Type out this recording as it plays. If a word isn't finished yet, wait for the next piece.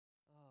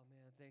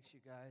Thanks, you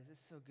guys.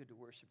 It's so good to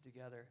worship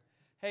together.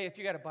 Hey, if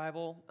you got a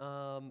Bible,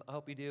 I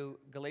hope you do.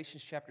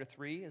 Galatians chapter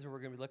 3 is what we're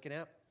going to be looking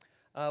at.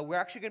 We're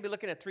actually going to be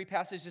looking at three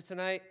passages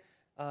tonight.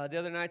 The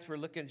other nights we're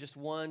looking at just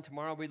one.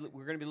 Tomorrow we're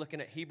going to be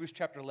looking at Hebrews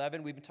chapter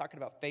 11. We've been talking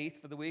about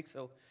faith for the week,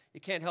 so you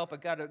can't help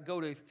but got to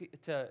go to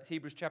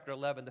Hebrews chapter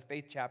 11, the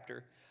faith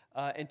chapter.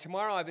 And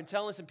tomorrow I've been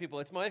telling some people,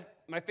 it's my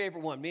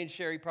favorite one. Me and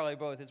Sherry probably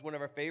both. It's one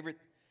of our favorite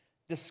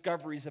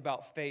discoveries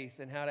about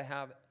faith and how to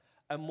have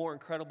a more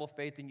incredible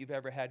faith than you've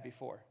ever had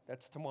before.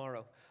 That's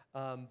tomorrow.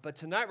 But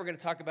tonight we're going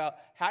to talk about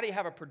how do you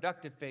have a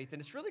productive faith.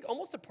 And it's really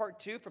almost a part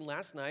two from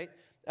last night.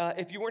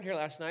 If you weren't here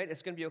last night,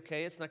 it's going to be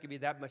okay. It's not going to be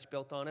that much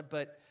built on it.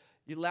 But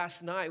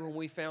last night when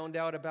we found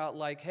out about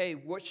hey,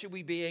 what should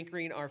we be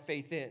anchoring our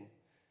faith in?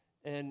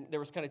 And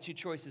there was kind of two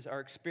choices, our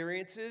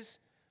experiences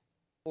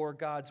or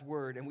God's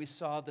word. And we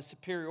saw the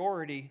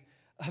superiority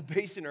of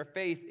basing our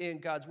faith in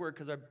God's word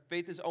because our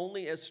faith is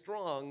only as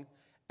strong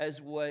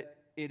as what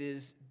it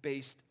is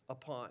based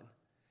upon.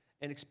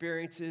 And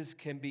experiences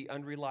can be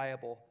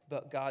unreliable,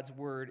 but God's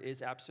word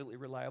is absolutely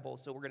reliable.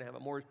 So we're going to have a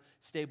more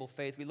stable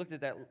faith. We looked at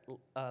that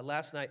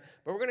last night,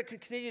 but we're going to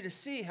continue to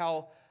see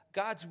how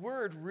God's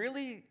word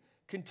really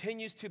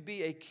continues to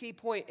be a key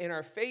point in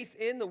our faith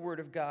in the word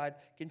of God,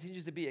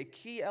 continues to be a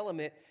key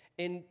element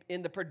in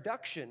the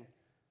production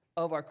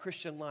of our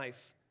Christian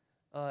life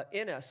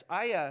in us.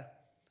 I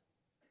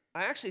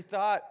actually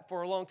thought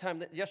for a long time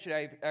that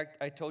yesterday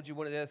I told you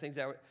one of the other things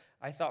that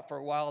I thought for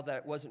a while that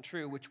it wasn't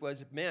true, which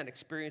was, man,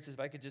 experiences, if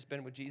I could just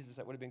been with Jesus,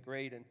 that would have been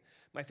great, and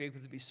my faith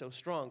would be so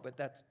strong, but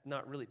that's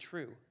not really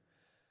true.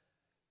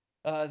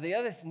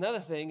 Another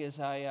thing is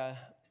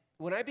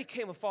when I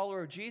became a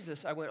follower of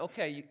Jesus, I went,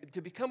 okay,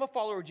 to become a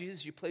follower of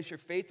Jesus, you place your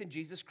faith in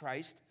Jesus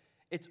Christ.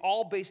 It's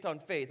all based on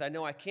faith. I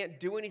know I can't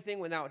do anything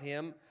without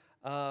him.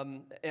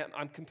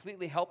 I'm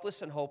completely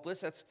helpless and hopeless.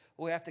 That's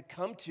what we have to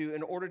come to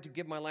in order to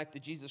give my life to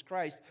Jesus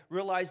Christ.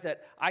 Realize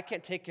that I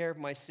can't take care of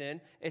my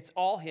sin. It's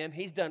all him.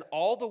 He's done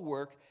all the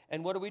work.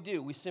 And what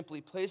do? We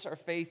simply place our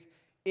faith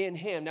in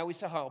him. Now, we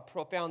saw how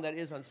profound that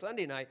is on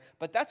Sunday night,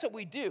 but that's what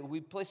we do. We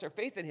place our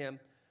faith in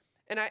him.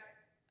 And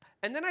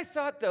then I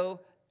thought, though,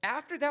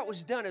 after that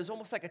was done, it was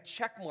almost like a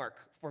check mark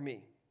for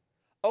me.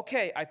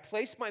 Okay, I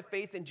placed my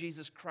faith in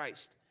Jesus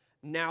Christ.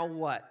 Now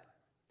what?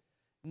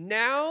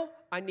 Now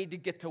I need to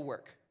get to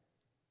work.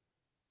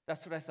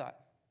 That's what I thought.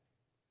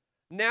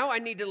 Now I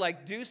need to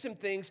do some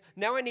things.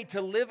 Now I need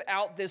to live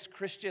out this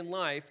Christian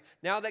life.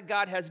 Now that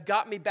God has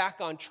got me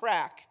back on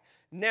track,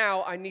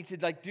 now I need to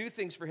do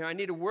things for him. I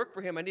need to work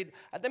for him.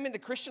 The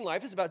Christian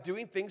life is about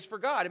doing things for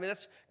God.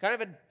 That's kind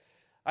of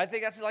I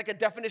think that's like a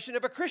definition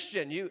of a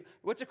Christian.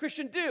 What's a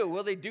Christian do?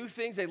 Well, they do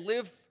things, they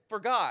live for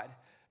God.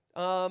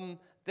 And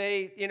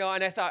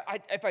I thought,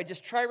 if I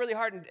just try really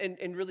hard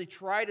and really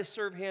try to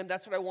serve him,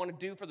 that's what I want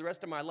to do for the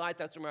rest of my life.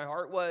 That's where my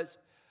heart was.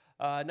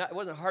 It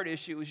wasn't a heart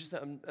issue. It was just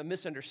a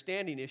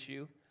misunderstanding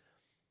issue.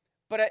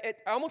 But I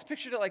almost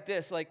pictured it like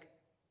this.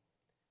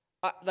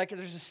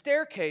 There's a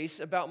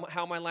staircase about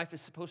how my life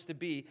is supposed to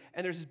be,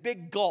 and there's this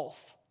big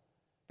gulf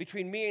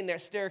between me and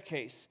that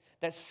staircase.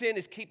 That sin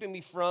is keeping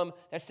me from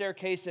that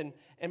staircase and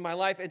my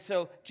life. And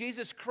so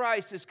Jesus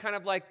Christ is kind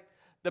of like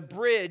the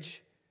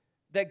bridge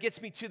that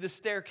gets me to the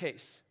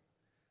staircase.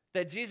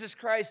 That Jesus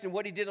Christ and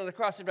what he did on the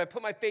cross, if I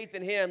put my faith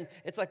in him,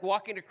 it's like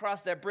walking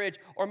across that bridge.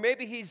 Or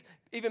maybe he's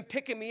even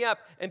picking me up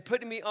and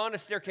putting me on a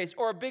staircase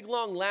or a big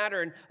long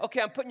ladder. And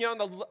okay, I'm putting you on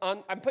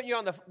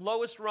the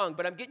lowest rung,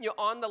 but I'm getting you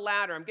on the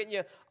ladder. I'm getting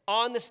you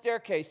on the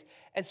staircase.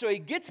 And so he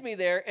gets me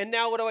there, and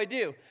now what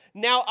do?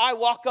 Now I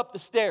walk up the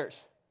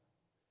stairs.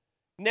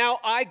 Now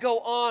I go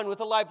on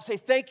with a life to say,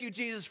 thank you,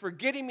 Jesus, for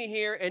getting me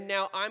here, and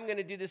now I'm going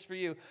to do this for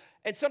you.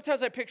 And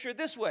sometimes I picture it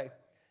this way.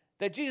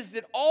 That Jesus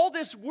did all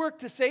this work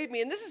to save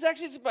me. And this is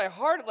actually just my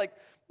heart,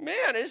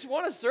 man, I just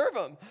want to serve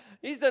him.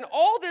 He's done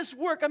all this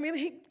work.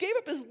 He gave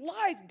up his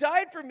life,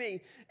 died for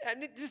me.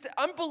 And just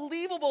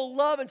unbelievable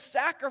love and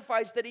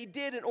sacrifice that he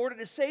did in order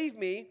to save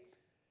me.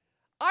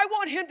 I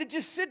want him to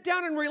just sit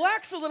down and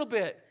relax a little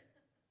bit.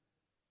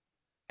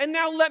 And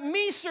now let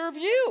me serve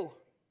you.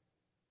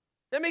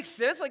 That makes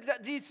sense?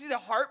 Do you see the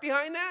heart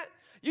behind that?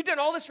 You've done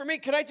all this for me.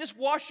 Can I just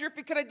wash your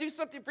feet? Can I do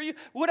something for you?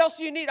 What else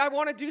do you need? I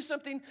want to do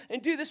something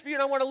and do this for you,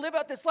 and I want to live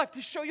out this life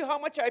to show you how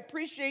much I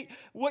appreciate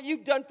what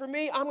you've done for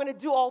me. I'm going to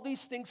do all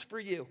these things for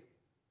you.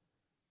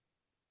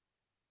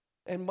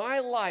 And my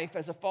life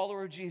as a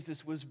follower of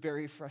Jesus was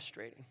very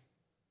frustrating.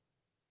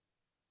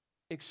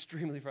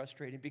 Extremely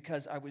frustrating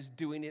because I was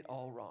doing it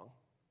all wrong.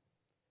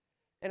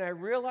 And I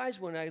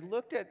realized when I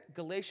looked at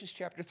Galatians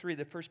chapter 3,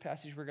 the first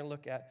passage we're going to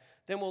look at,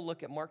 then we'll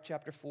look at Mark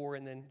chapter 4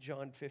 and then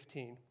John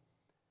 15.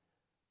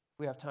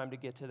 We have time to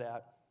get to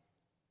that.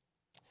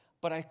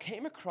 But I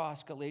came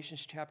across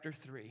Galatians chapter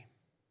 3,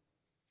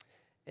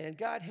 and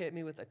God hit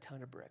me with a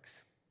ton of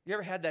bricks. You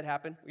ever had that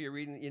happen? Where you're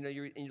reading, and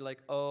you're like,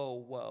 oh,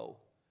 whoa.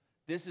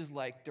 This is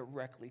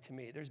directly to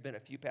me. There's been a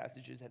few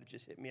passages that have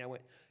just hit me. I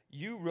went,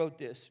 you wrote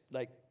this,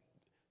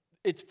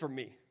 it's for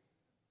me.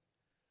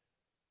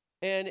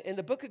 And in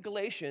the book of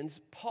Galatians,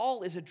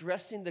 Paul is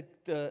addressing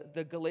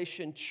the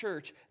Galatian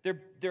church.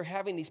 They're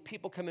having these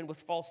people come in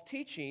with false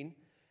teaching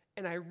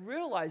And I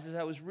realized as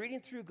I was reading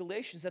through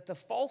Galatians that the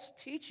false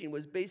teaching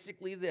was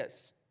basically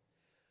this.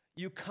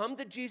 You come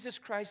to Jesus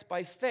Christ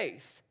by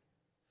faith,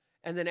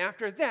 and then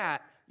after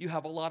that, you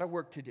have a lot of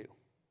work to do.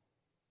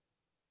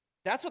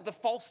 That's what the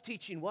false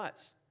teaching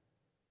was.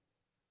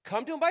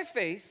 Come to him by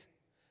faith,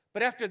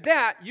 but after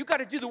that, you got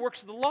to do the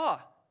works of the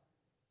law.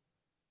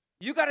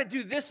 You got to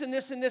do this and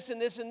this and this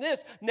and this and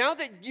this. Now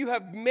that you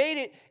have made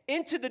it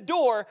into the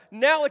door,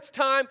 now it's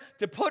time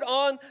to put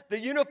on the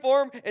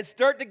uniform and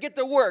start to get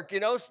to work,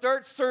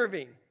 start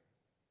serving.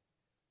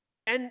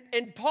 And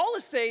Paul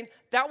is saying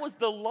that was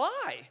the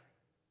lie.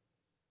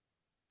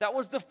 That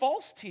was the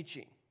false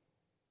teaching.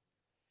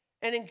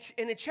 And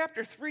in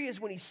chapter 3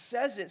 is when he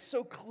says it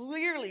so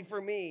clearly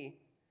for me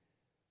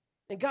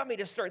and got me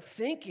to start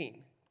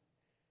thinking.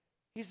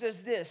 He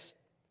says this,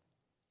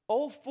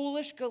 "O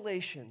foolish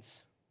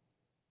Galatians,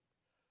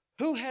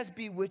 who has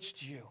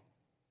bewitched you?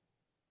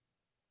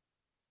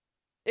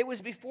 It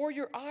was before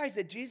your eyes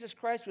that Jesus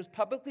Christ was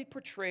publicly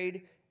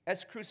portrayed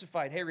as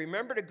crucified." Hey,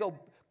 remember to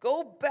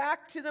go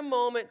back to the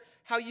moment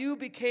how you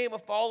became a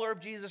follower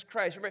of Jesus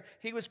Christ. Remember,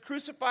 he was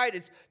crucified.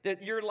 It's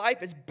that your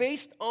life is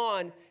based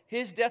on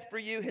his death for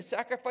you, his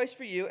sacrifice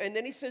for you. And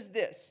then he says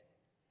this,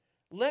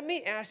 "Let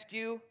me ask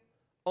you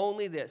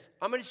only this."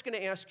 I'm just going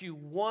to ask you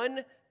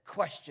one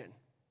question.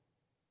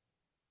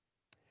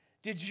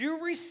 Did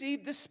you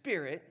receive the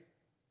Spirit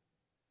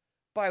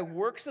by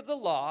works of the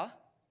law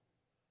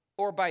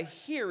or by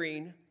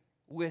hearing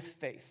with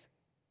faith?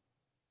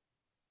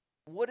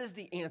 What is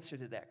the answer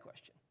to that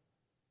question?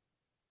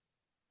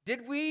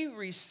 Did we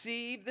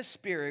receive the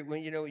Spirit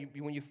when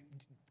you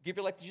give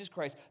your life to Jesus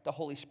Christ? The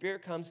Holy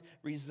Spirit comes,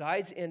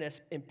 resides in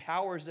us,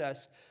 empowers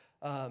us,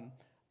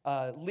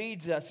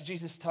 leads us.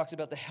 Jesus talks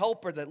about the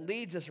helper that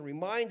leads us and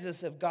reminds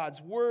us of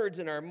God's words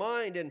in our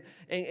mind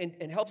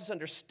and helps us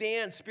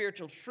understand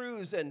spiritual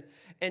truths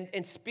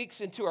and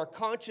speaks into our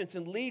conscience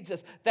and leads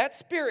us. That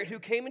Spirit who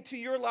came into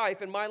your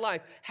life and my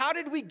life, how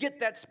did we get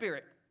that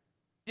Spirit?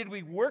 Did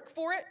we work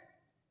for it?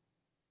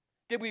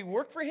 Did we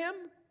work for him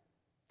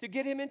to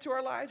get him into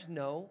our lives?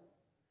 No.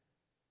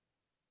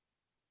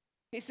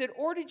 He said,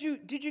 or did you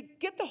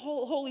get the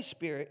whole Holy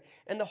Spirit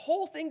and the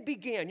whole thing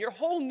began, your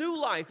whole new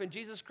life in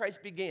Jesus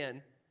Christ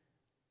began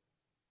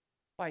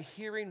by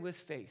hearing with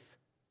faith.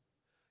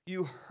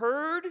 You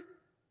heard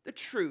the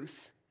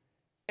truth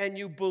and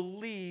you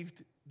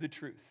believed the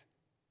truth.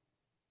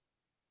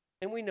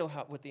 And we know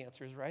what the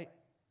answer is, right?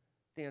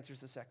 The answer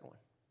is the second one.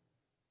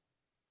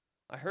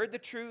 I heard the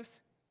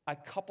truth. I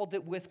coupled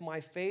it with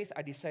my faith.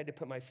 I decided to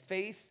put my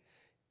faith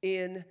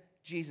in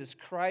Jesus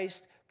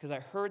Christ because I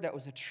heard that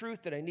was the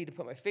truth, that I need to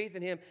put my faith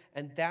in him,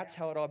 and that's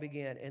how it all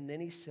began. And then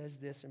he says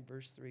this in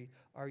verse 3,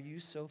 "Are you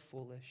so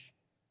foolish?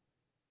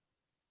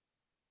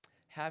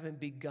 Having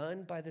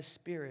begun by the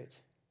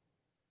Spirit,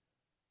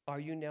 are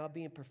you now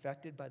being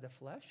perfected by the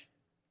flesh?"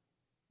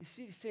 You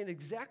see, he's saying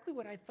exactly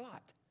what I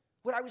thought,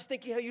 what I was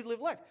thinking how you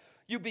live life.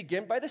 You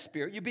begin by the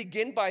Spirit. You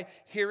begin by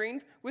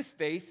hearing with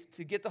faith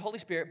to get the Holy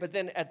Spirit. But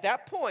then at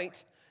that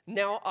point,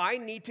 now I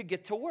need to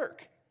get to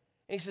work.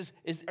 And he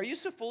says, are you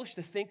so foolish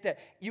to think that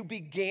you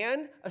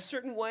began a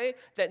certain way,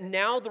 that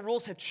now the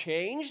rules have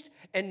changed,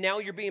 and now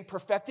you're being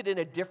perfected in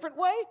a different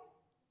way?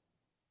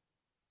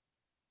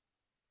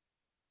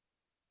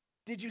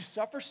 Did you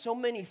suffer so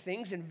many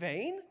things in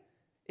vain,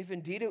 if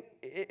indeed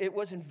it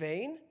was in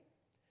vain?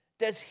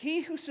 Does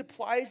he who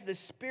supplies the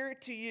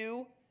Spirit to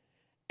you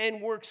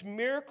and works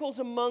miracles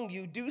among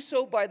you do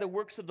so by the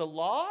works of the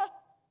law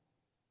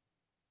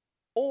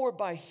or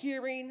by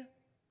hearing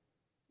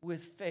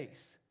with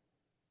faith?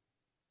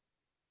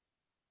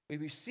 We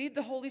received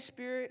the Holy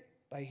Spirit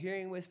by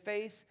hearing with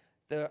faith.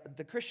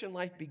 The Christian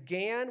life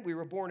began. We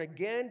were born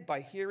again by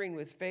hearing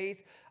with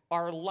faith.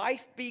 Our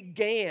life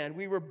began.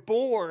 We were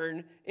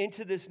born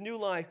into this new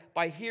life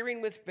by hearing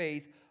with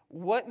faith.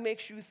 What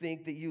makes you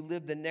think that you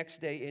live the next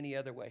day any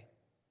other way?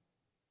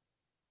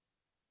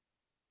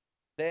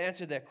 The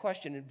answer to that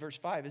question in verse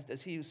 5 is,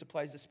 does he who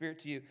supplies the Spirit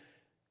to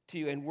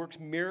you and works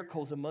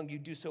miracles among you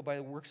do so by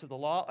the works of the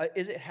law?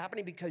 Is it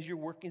happening because you're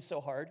working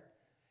so hard?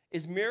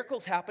 Is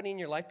miracles happening in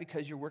your life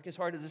because you're working so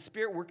hard? Is the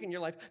Spirit working in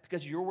your life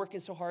because you're working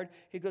so hard?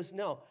 He goes,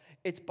 no,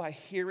 it's by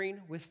hearing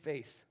with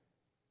faith.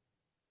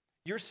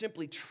 You're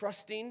simply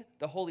trusting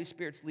the Holy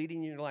Spirit's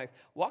leading you in your life.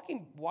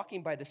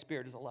 Walking by the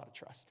Spirit is a lot of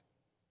trust.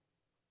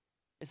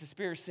 It's the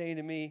Spirit saying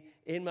to me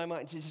in my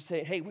mind, it's just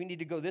saying, hey, we need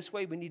to go this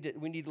way, we need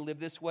to live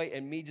this way,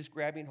 and me just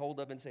grabbing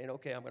hold of and saying,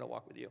 okay, I'm going to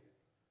walk with you.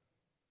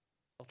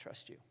 I'll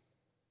trust you.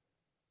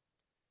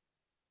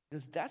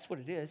 Because that's what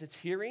it is. It's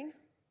hearing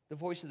the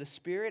voice of the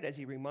Spirit as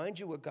he reminds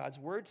you what God's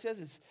word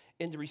says,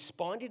 and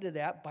responding to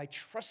that by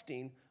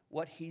trusting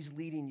what he's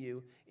leading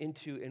you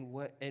into and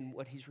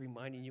what he's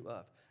reminding you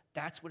of.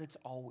 That's what it's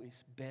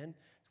always been.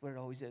 It's what it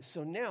always is.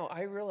 So now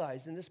I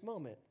realize in this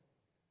moment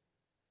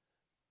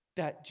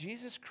that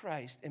Jesus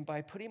Christ, and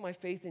by putting my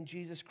faith in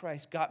Jesus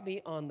Christ, got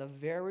me on the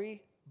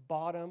very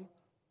bottom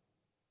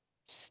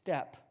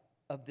step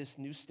of this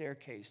new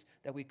staircase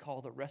that we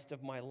call the rest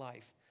of my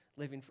life,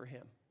 living for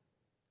him.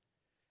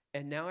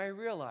 And now I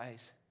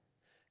realize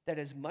that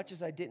as much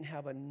as I didn't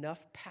have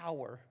enough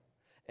power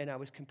and I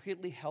was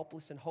completely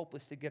helpless and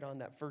hopeless to get on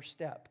that first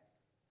step,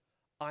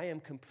 I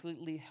am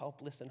completely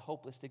helpless and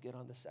hopeless to get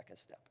on the second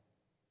step.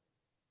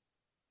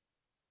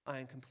 I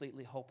am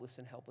completely hopeless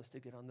and helpless to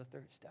get on the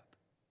third step.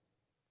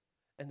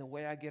 And the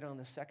way I get on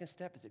the second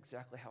step is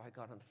exactly how I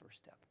got on the first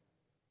step.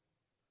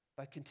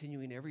 By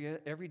continuing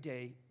every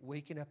day,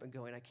 waking up and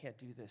going, I can't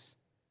do this.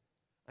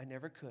 I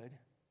never could.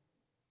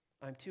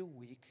 I'm too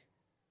weak.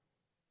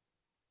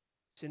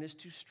 Sin is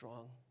too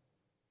strong.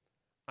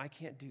 I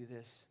can't do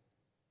this.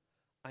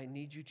 I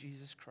need you,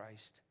 Jesus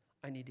Christ.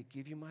 I need to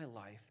give you my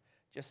life,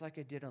 just like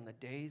I did on the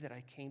day that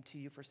I came to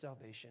you for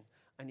salvation.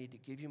 I need to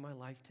give you my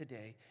life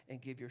today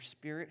and give your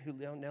Spirit, who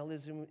now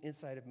lives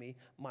inside of me,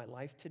 my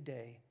life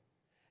today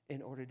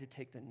in order to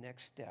take the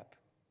next step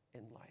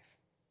in life,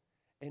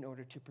 in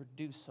order to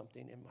produce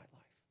something in my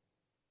life.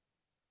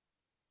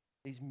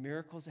 These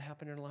miracles that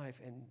happen in life,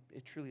 and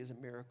it truly is a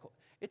miracle.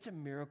 It's a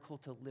miracle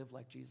to live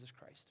like Jesus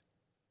Christ.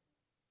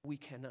 We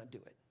cannot do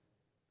it.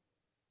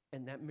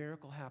 And that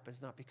miracle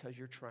happens not because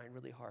you're trying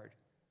really hard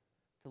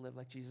to live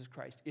like Jesus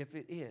Christ. If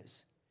it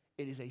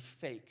is a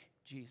fake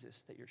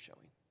Jesus that you're showing.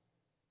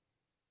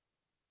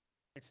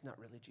 It's not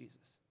really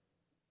Jesus.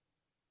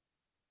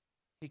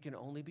 He can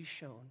only be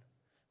shown.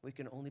 We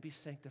can only be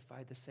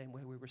sanctified the same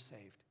way we were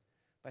saved,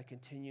 by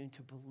continuing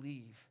to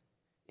believe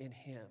in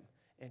him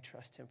and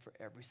trust him for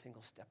every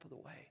single step of the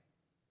way.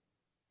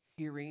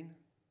 Hearing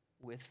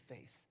with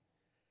faith.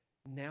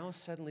 Now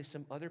suddenly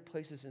some other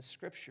places in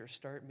Scripture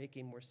start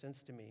making more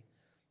sense to me,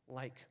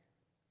 like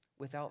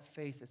without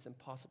faith it's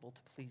impossible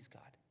to please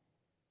God.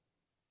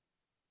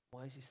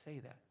 Why does he say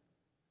that?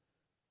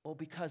 Well,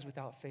 because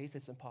without faith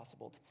it's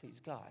impossible to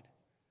please God.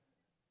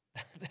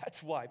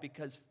 That's why,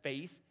 because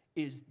faith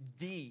is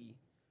the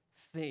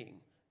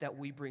thing that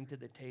we bring to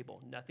the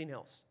table, nothing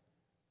else,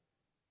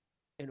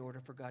 in order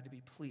for God to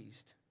be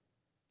pleased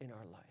in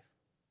our life.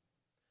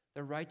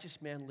 The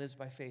righteous man lives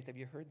by faith. Have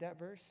you heard that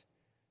verse?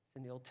 It's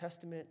in the Old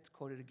Testament. It's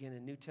quoted again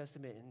in New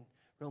Testament in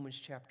Romans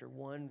chapter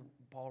 1.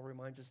 Paul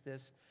reminds us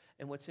this.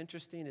 And what's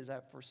interesting is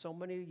that for so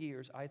many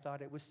years, I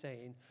thought it was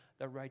saying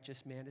the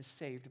righteous man is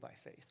saved by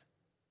faith.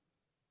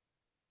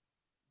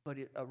 But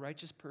a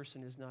righteous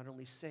person is not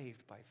only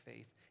saved by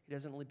faith, he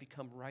doesn't only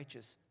become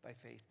righteous by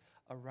faith.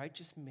 A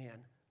righteous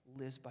man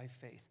lives by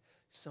faith.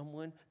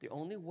 The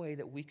only way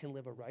that we can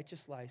live a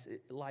righteous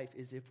life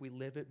is if we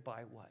live it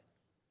by what?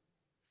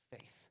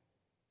 Faith.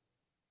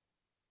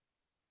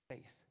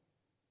 Faith.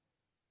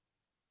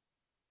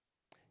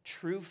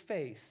 True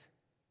faith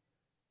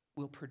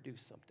will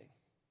produce something.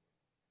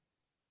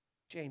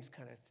 James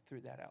kind of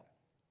threw that out,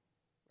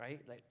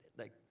 right?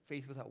 Like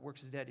faith without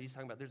works is dead. He's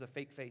talking about there's a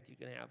fake faith you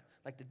can have,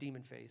 like the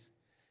demon faith.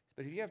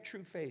 But if you have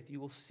true faith, you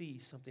will see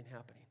something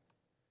happening.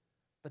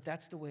 But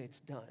that's the way it's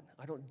done.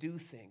 I don't do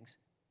things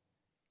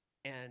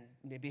and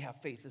maybe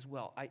have faith as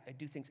well. I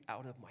do things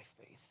out of my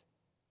faith.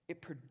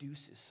 It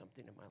produces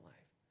something in my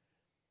life.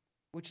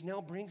 Which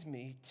now brings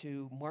me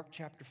to Mark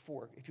chapter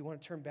 4. If you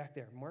want to turn back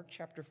there, Mark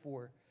chapter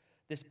 4,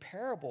 this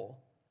parable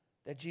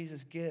that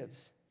Jesus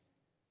gives,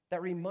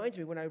 that reminds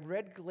me when I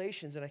read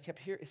Galatians and I kept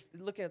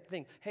looking at the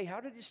thing, hey, how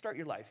did you start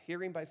your life?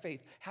 Hearing by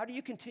faith. How do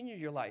you continue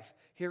your life?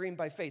 Hearing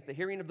by faith. The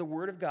hearing of the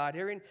word of God,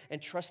 hearing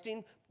and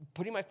trusting,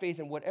 putting my faith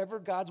in whatever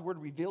God's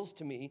word reveals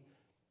to me,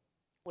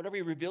 whatever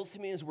he reveals to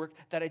me in his work,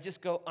 that I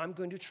just go, I'm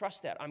going to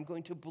trust that. I'm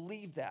going to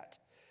believe that.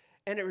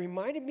 And it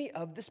reminded me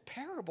of this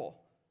parable.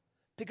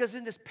 Because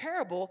in this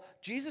parable,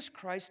 Jesus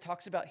Christ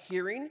talks about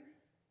hearing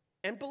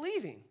and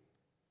believing.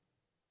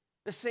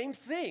 The same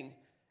thing.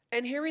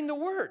 And hearing the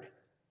word.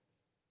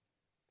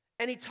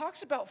 And he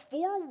talks about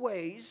 4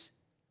 ways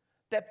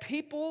that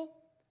people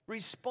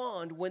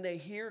respond when they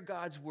hear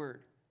God's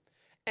word.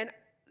 And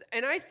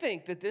I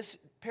think that this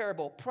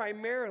parable,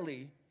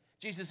 primarily,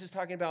 Jesus is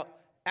talking about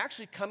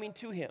actually coming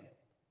to him.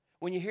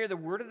 When you hear the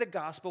word of the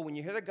gospel,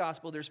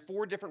 there's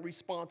 4 different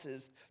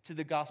responses to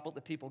the gospel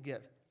that people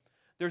give.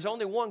 There's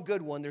only one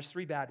good one, there's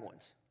 3 bad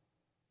ones.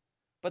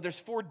 But there's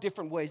 4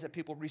 different ways that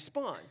people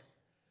respond.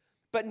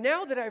 But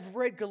now that I've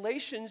read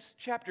Galatians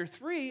chapter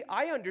 3,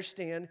 I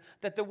understand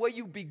that the way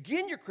you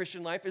begin your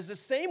Christian life is the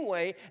same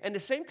way and the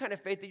same kind of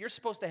faith that you're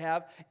supposed to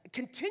have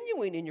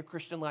continuing in your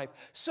Christian life.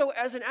 So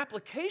as an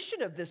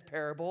application of this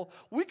parable,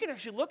 we can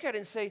actually look at it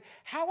and say,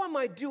 how am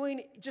I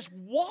doing just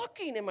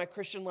walking in my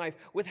Christian life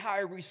with how I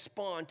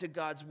respond to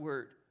God's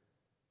word?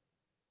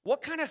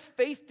 What kind of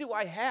faith do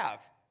I have?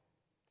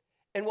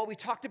 And what we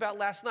talked about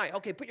last night,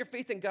 okay, put your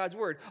faith in God's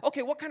word.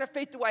 Okay, what kind of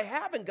faith do I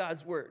have in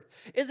God's word?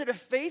 Is it a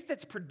faith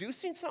that's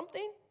producing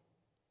something?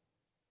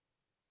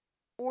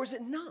 Or is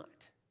it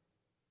not?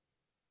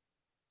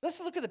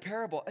 Let's look at the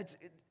parable.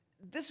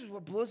 This is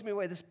what blows me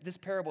away, this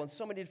parable in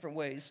so many different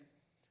ways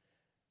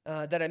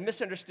that I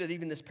misunderstood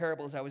even this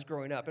parable as I was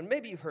growing up. And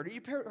maybe you've heard it.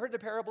 You've heard the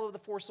parable of the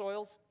 4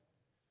 soils?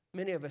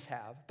 Many of us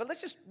have. But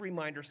let's just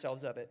remind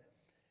ourselves of it.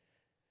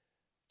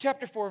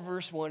 Chapter 4,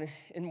 verse 1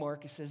 in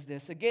Mark, it says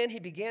this, again,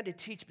 he began to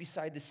teach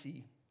beside the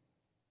sea.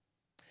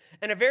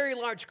 And a very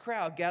large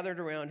crowd gathered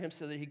around him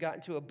so that he got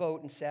into a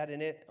boat and sat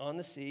in it on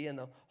the sea, and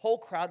the whole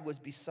crowd was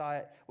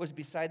beside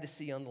the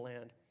sea on the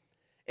land.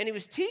 And he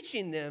was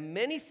teaching them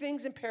many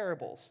things in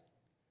parables.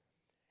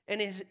 And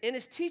in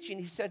his teaching,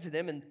 he said to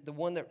them, and the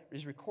one that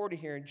is recorded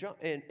here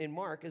in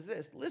Mark is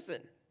this: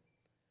 listen,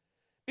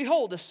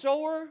 behold, a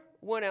sower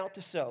went out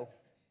to sow.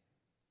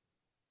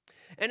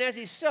 And as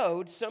he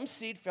sowed, some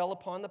seed fell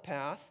upon the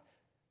path,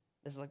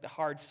 as like the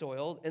hard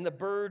soil, and the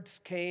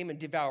birds came and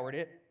devoured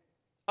it.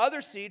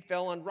 Other seed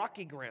fell on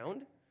rocky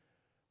ground,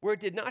 where it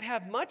did not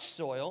have much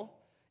soil,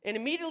 and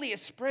immediately it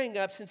sprang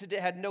up, since it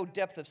had no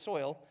depth of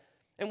soil.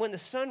 And when the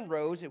sun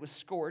rose, it was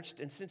scorched,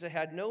 and since it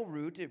had no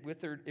root, it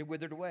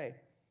withered away.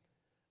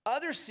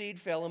 Other seed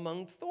fell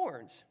among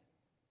thorns,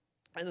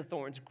 and the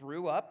thorns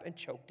grew up and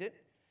choked it,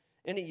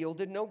 and it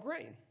yielded no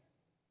grain.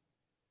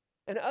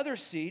 And other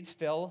seeds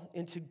fell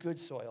into good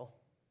soil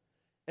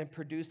and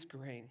produced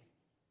grain,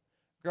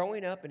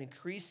 growing up and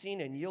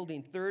increasing and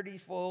yielding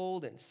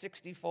 30-fold and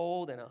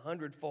 60-fold and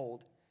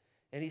 100-fold.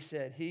 And he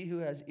said, he who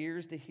has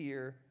ears to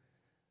hear,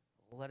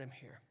 let him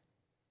hear.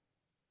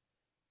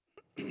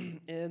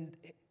 And,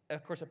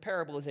 of course, a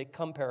parable is a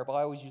comparable.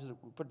 I always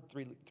put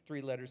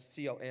three letters,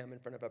 C-O-M, in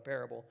front of a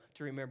parable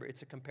to remember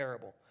it's a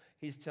comparable.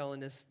 He's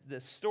telling us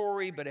this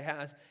story, but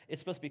it's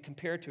supposed to be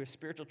compared to a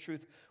spiritual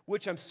truth,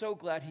 which I'm so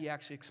glad he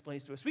actually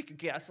explains to us. We could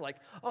guess, like,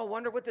 oh, I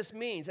wonder what this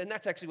means. And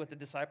that's actually what the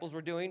disciples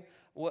were doing.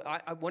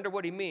 I wonder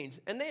what he means.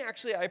 And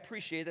I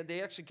appreciate that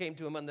they actually came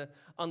to him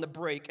on the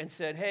break and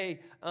said,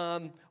 hey,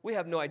 we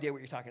have no idea what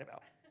you're talking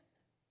about.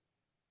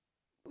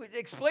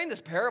 Explain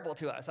this parable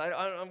to us.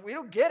 We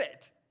don't get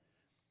it.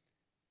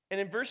 And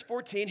in verse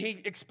 14,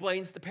 he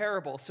explains the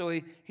parable. So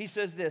he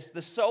says this: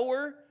 the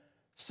sower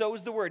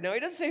sows the word. Now, he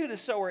doesn't say who the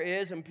sower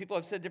is, and people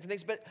have said different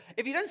things, but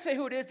if he doesn't say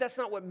who it is, that's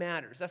not what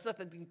matters. That's not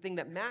the thing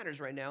that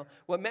matters right now.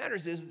 What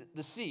matters is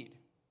the seed.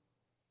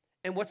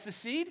 And what's the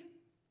seed?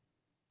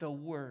 The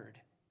word.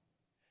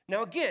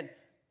 Now, again,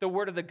 the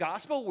word of the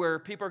gospel, where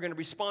people are going to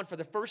respond for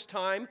the first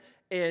time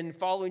in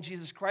following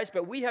Jesus Christ,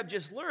 but we have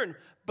just learned,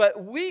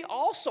 but we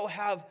also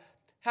have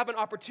an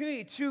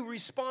opportunity to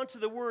respond to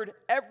the word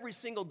every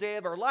single day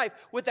of our life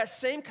with that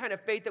same kind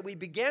of faith that we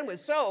began with.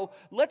 So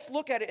let's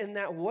look at it in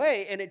that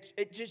way, and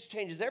it just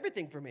changes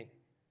everything for me.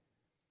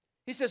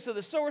 He says, so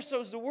the sower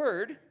sows the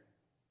word,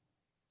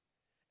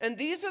 and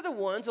these are the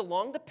ones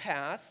along the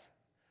path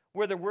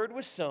where the word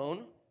was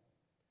sown.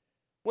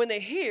 When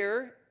they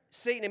hear,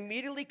 Satan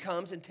immediately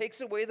comes and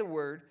takes away the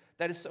word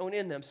that is sown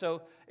in them.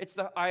 So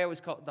I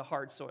always call it the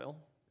hard soil.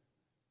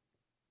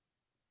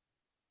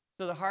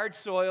 So the hard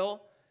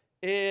soil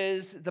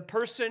is the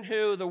person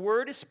who the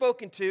word is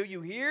spoken to.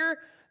 You hear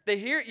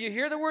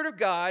the word of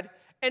God,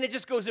 and it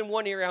just goes in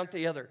one ear out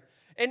the other.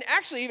 And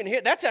actually, even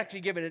here, that's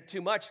actually giving it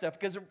too much stuff,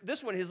 because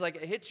this one is like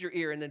it hits your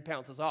ear and then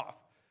pounces off.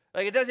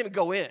 Like it doesn't even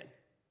go in.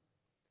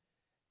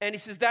 And he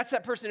says that's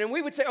that person. And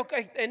we would say,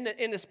 okay,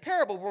 in this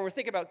parable, when we're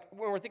thinking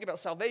about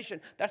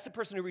salvation, that's the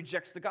person who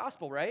rejects the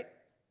gospel, right?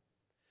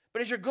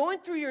 But as you're going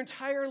through your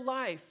entire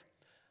life,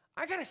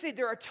 I gotta say,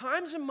 there are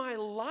times in my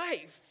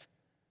life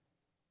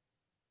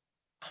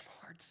I'm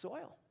hard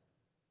soil,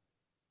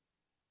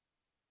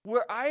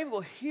 where I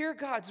will hear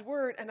God's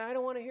word and I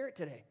don't want to hear it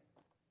today.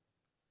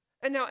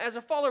 And now, as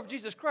a follower of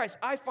Jesus Christ,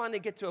 I finally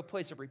get to a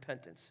place of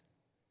repentance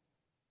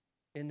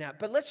in that.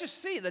 But let's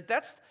just see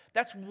that's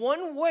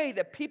one way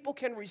that people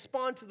can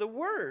respond to the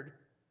word,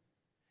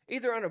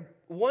 either on a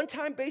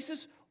one-time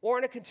basis or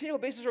on a continual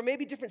basis, or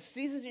maybe different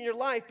seasons in your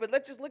life. But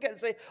let's just look at it and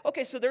say,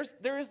 okay, so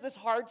there is this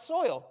hard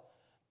soil.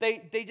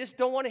 They just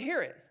don't want to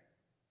hear it.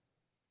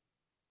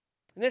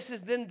 And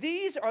then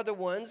these are the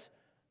ones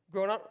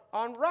grown up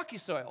on rocky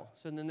soil.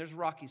 So then there's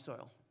rocky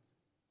soil.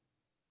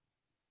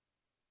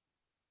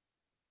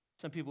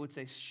 Some people would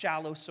say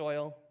shallow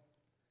soil.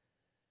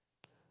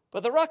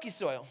 But the rocky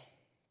soil.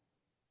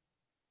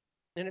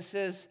 And it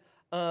says,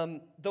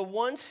 the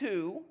ones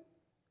who,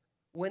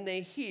 when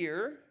they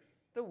hear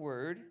the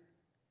word,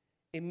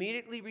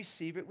 immediately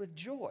receive it with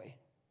joy.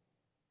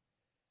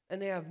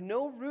 And they have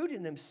no root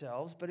in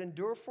themselves, but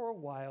endure for a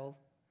while.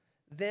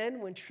 Then,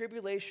 when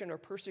tribulation or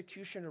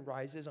persecution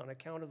arises on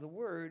account of the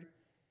word,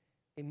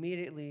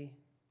 immediately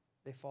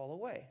they fall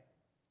away.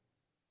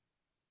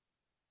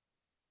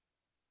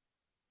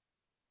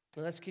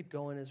 Now let's keep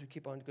going as we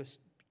keep on to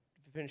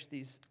finish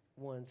these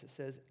ones. It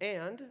says,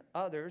 and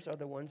others are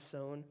the ones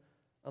sown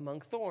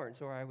among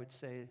thorns, or I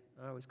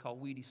always call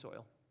weedy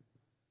soil.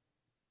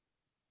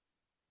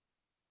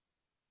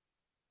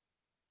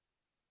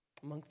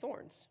 Among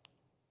thorns.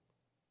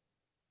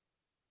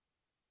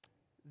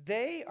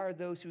 They are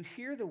those who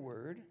hear the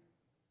word,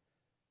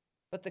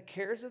 but the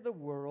cares of the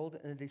world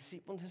and the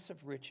deceitfulness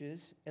of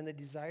riches and the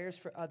desires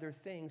for other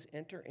things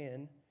enter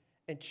in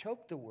and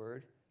choke the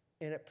word,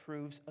 and it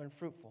proves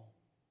unfruitful.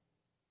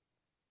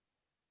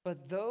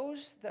 But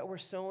those that were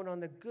sown on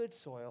the good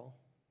soil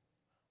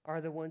are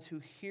the ones who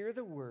hear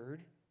the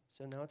word,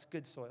 so now it's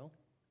good soil.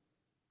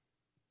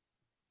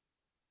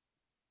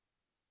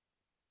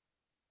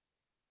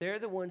 They're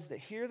the ones that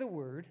hear the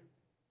word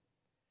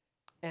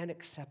and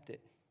accept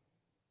it.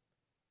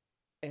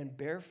 and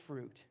bear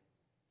fruit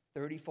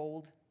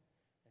 30-fold,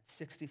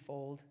 and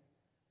 60-fold,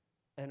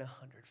 and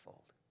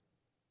 100-fold.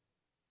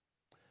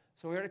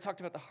 So we already talked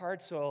about the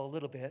hard soil a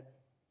little bit.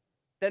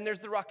 Then there's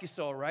the rocky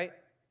soil, right?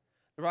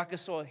 The rocky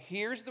soil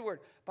hears the word.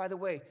 By the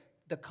way,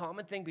 the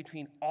common thing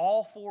between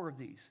all four of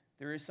these,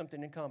 there is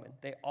something in common.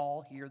 They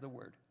all hear the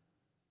word.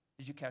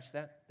 Did you catch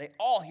that? They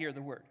all hear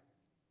the word.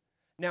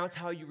 Now it's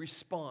how you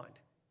respond.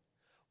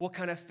 What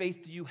kind of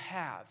faith do you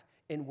have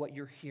in what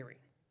you're hearing?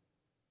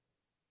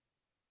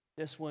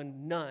 This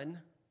one, none.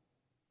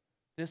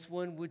 This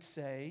one would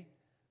say,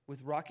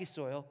 with rocky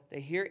soil,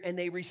 they hear and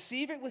they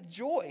receive it with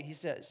joy, he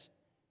says.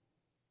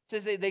 It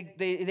says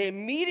they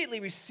immediately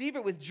receive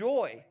it with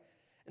joy.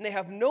 And they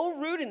have no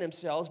root in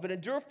themselves, but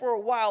endure for a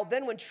while.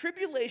 Then when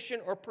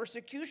tribulation or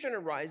persecution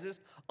arises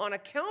on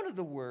account of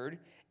the word,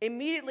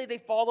 immediately they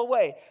fall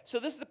away. So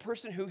this is the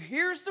person who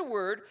hears the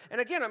word.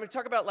 And again, I'm going to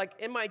talk about like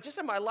in my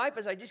life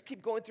as I just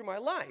keep going through my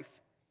life.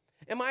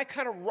 Am I a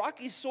kind of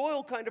rocky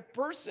soil kind of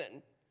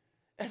person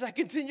as I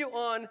continue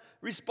on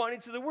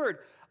responding to the word?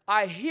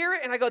 I hear it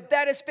and I go,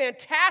 that is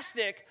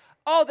fantastic.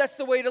 Oh, that's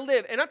the way to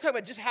live. And I'm talking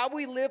about just how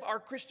we live our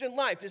Christian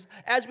life. Just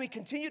as we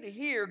continue to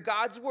hear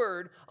God's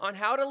word on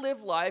how to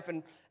live life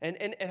and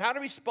how to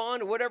respond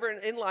to whatever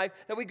in life,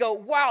 that we go,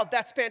 wow,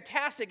 that's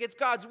fantastic. It's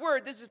God's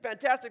word. This is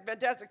fantastic,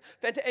 fantastic,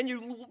 fantastic. And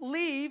you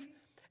leave,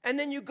 and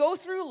then you go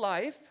through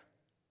life,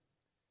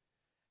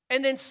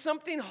 and then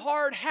something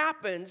hard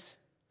happens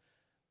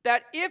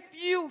that if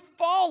you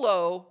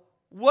follow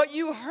what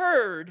you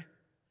heard,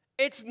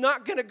 it's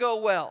not going to go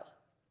well.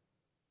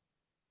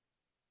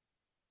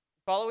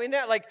 Following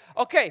that? Like,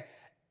 okay,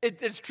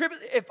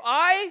 if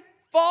I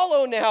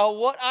follow now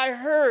what I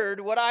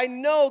heard, what I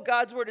know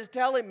God's word is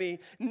telling me,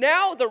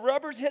 now the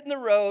rubber's hitting the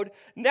road.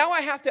 Now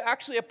I have to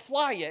actually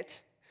apply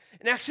it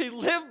and actually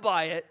live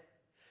by it.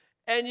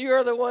 And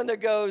you're the one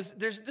that goes,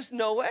 there's just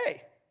no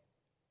way.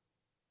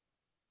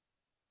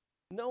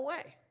 No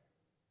way.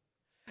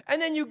 And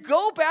then you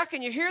go back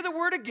and you hear the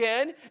word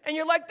again, and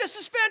you're like, this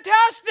is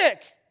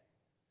fantastic.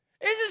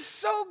 This is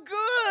so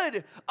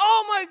good.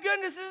 Oh my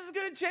goodness, this is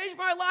going to change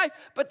my life.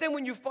 But then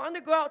when you finally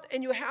go out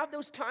and you have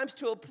those times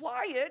to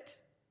apply it,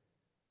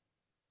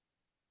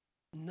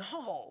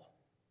 no,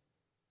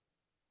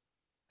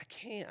 I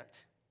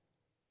can't.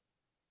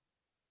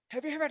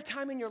 Have you ever had a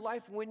time in your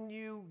life when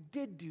you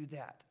did do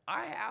that?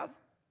 I have.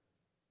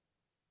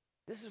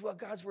 This is what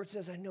God's word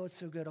says. I know it's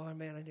so good. Oh,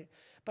 man, I did.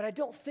 But I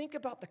don't think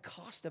about the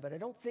cost of it. I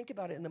don't think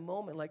about it in the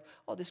moment like,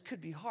 oh, this could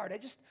be hard.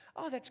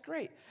 Oh, that's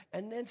great.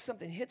 And then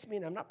something hits me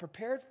and I'm not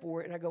prepared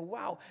for it. And I go,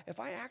 wow, if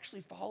I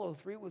actually follow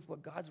through with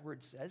what God's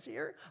word says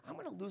here, I'm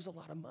going to lose a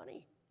lot of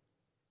money.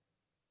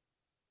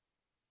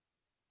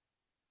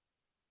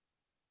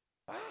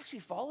 If I actually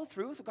follow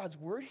through with God's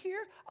word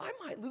here, I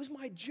might lose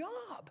my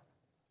job.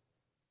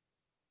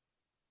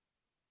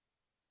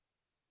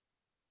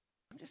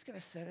 I'm just going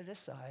to set it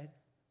aside.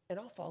 And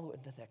I'll follow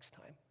it the next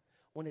time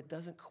when it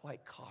doesn't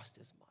quite cost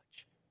as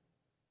much.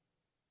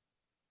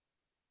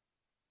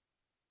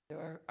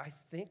 I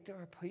think there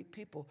are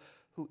people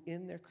who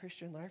in their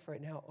Christian life right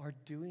now are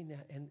doing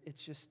that, and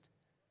it's just,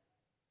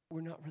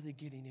 we're not really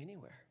getting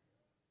anywhere.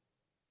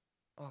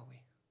 Are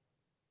we?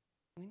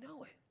 We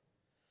know it.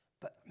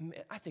 But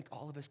I think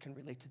all of us can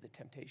relate to the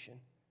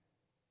temptation.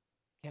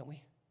 Can't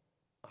we?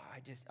 I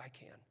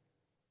can.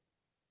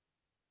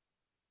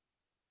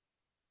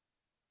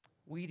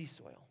 Weedy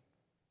soil.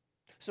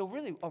 So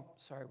really, but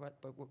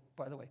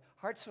by the way,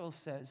 hard soil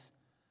says,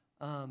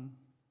 I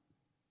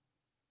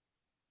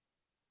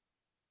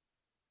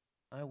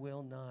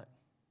will not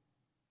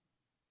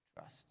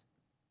trust.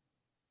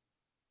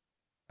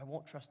 I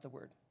won't trust the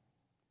word.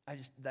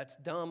 That's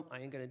dumb. I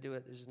ain't going to do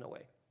it. There's just no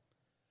way.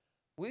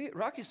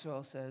 Rocky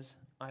soil says,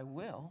 I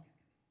will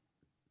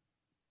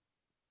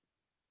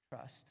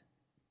trust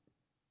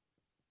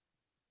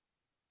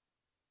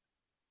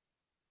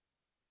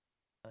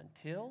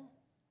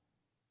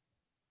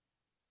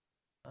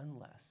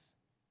unless.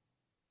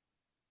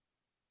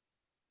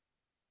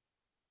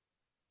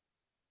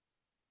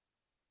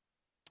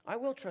 I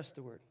will trust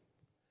the word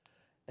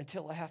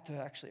until I have to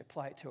actually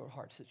apply it to a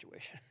hard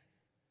situation.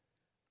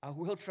 I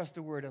will trust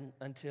the word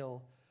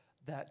until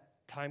that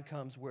time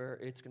comes where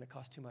it's going to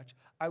cost too much.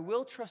 I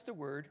will trust the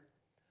word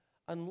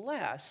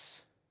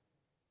unless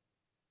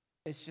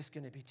it's just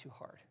going to be too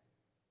hard.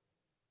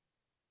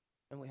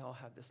 And we all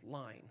have this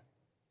line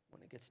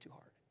when it gets too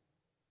hard.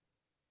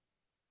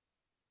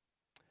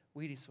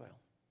 Weedy soil.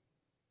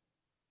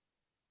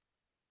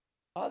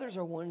 Others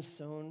are ones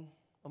sown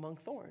among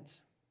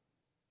thorns.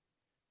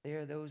 They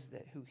are those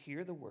who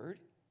hear the word,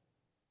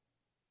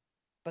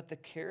 but the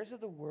cares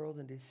of the world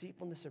and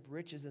deceitfulness of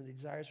riches and the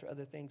desires for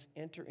other things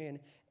enter in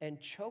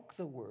and choke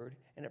the word,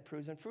 and it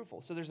proves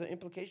unfruitful. So there's an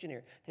implication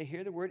here. They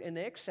hear the word and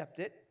they accept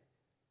it.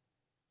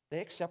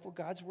 They accept what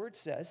God's word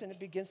says, and it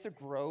begins to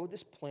grow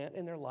this plant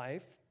in their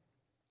life.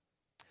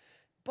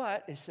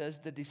 But it says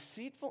the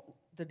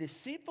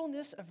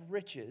deceitfulness of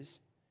riches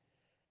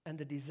and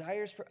the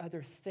desires for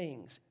other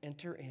things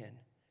enter in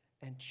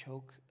and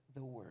choke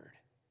the word.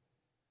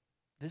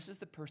 This is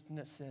the person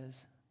that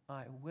says,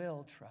 I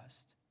will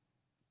trust.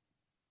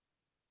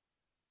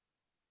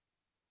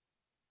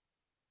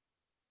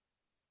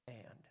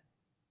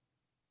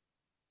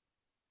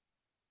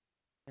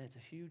 And it's a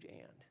huge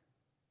and.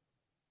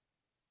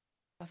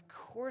 Of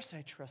course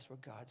I trust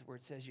what God's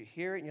word says. You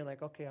hear it and you're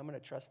like, okay, I'm going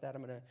to trust that.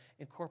 I'm going to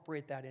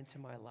incorporate that into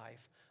my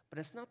life. But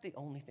it's not the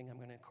only thing I'm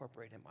going to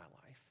incorporate in my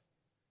life.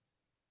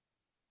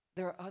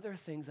 There are other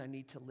things I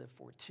need to live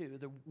for too.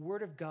 The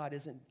word of God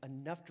isn't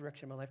enough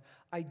direction in my life.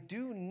 I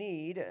do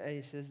need,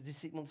 it says,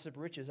 deceitfulness of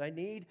riches. I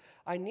need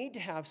to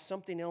have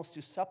something else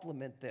to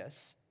supplement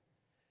this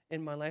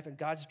in my life and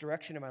God's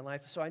direction in my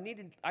life. So I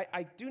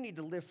do need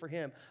to live for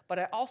him, but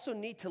I also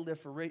need to live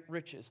for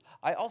riches.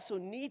 I also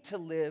need to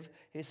live,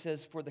 it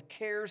says, for the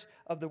cares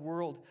of the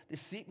world,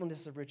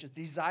 deceitfulness of riches,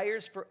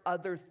 desires for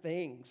other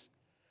things.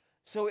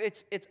 So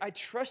it's I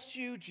trust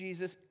you,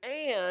 Jesus,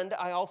 and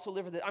I also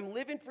live for this. I'm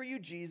living for you,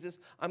 Jesus.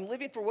 I'm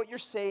living for what you're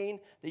saying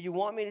that you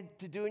want me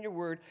to do in your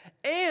word.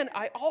 And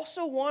I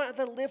also want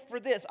to live for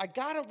this. I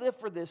got to live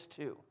for this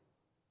too.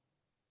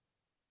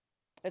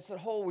 It's that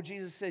whole where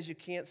Jesus says you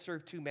can't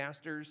serve two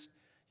masters.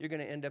 You're going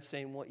to end up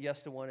saying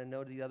yes to one and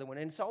no to the other one.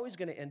 And it's always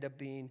going to end up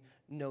being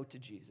no to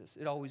Jesus.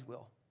 It always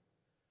will.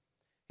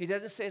 He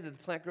doesn't say that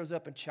the plant grows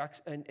up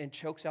and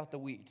chokes out the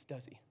weeds,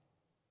 does he?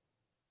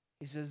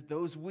 He says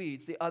those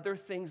weeds, the other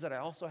things that I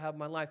also have in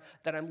my life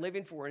that I'm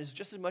living for is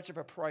just as much of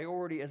a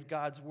priority as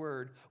God's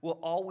word will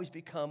always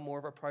become more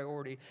of a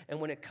priority. And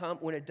when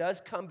it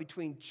does come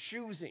between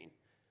choosing,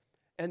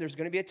 and there's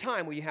going to be a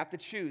time where you have to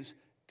choose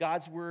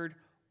God's word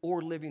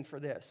or living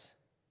for this.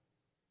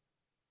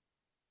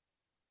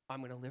 I'm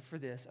going to live for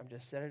this. I'm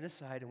going to set it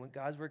aside. And when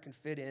God's word can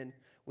fit in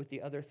with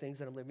the other things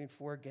that I'm living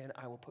for again,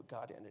 I will put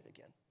God in it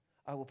again.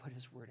 I will put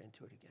his word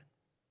into it again.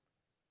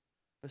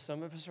 But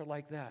some of us are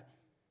like that.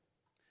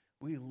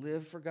 We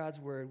live for God's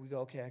word. We go,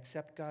 okay, I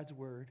accept God's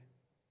word.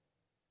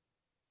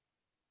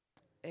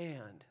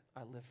 And I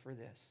live for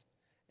this.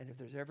 And if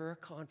there's ever a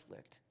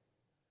conflict,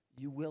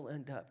 you will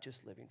end up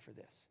just living for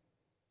this.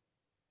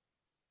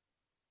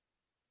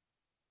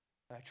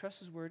 I trust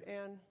his word,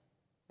 and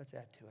let's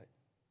add to it.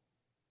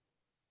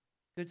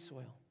 Good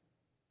soil.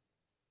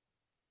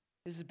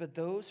 This is, but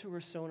those who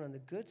are sown on the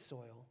good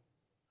soil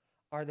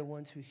are the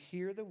ones who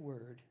hear the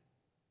word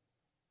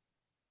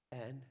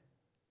and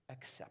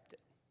accept it.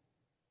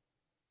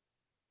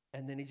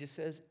 And then he just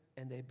says,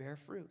 and they bear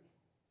fruit,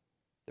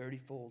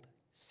 30-fold,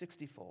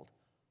 60-fold,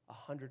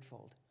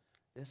 100-fold.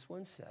 This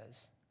one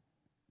says,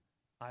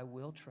 I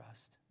will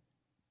trust.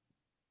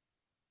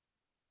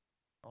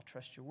 I'll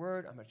trust your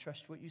word. I'm going to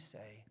trust what you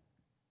say.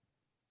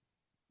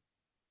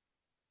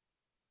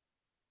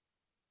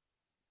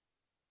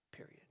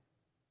 Period.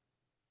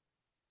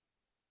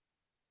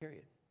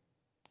 Period.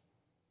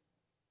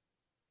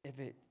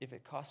 If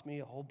it costs me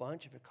a whole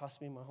bunch, if it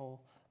costs me my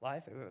whole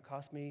life, if it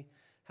costs me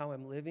how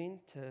I'm living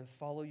to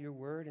follow your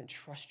word and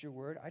trust your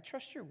word, I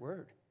trust your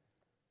word.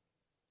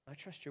 I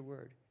trust your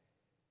word.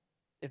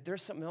 If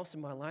there's something else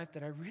in my life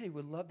that I really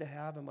would love to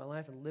have in my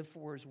life and live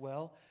for as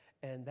well,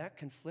 and that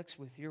conflicts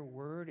with your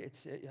word,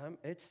 it's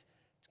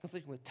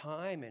conflicting with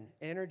time and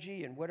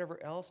energy and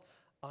whatever else,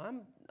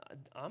 I'm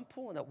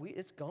pulling up.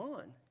 It's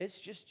gone. It's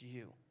just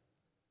you.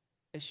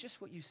 It's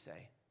just what you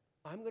say.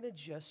 I'm going to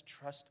just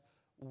trust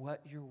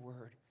what your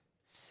word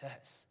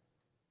says.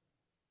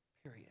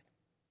 Period.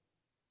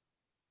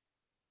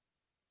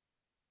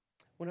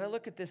 When I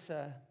look at this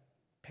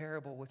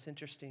parable, what's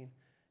interesting,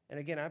 and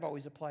again, I've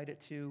always applied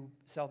it to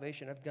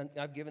salvation.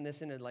 I've given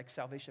this in a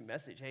salvation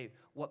message. Hey,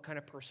 what kind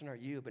of person are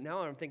you? But now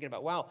I'm thinking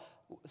about, wow,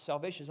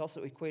 salvation is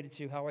also equated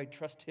to how I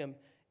trust him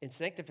in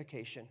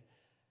sanctification.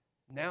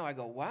 Now I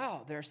go,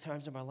 wow, there's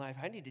times in my life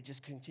I need to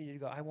just continue to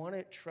go. I want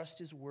to trust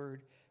his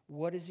word.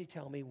 What does he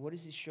tell me? What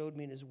has he showed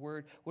me in his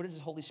word? What is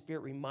his Holy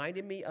Spirit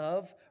reminding me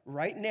of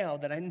right now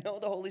that I know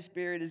the Holy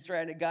Spirit is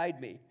trying to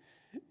guide me?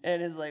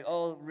 And it's like,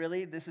 oh,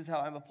 really? This is how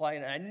I'm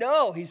applying it. I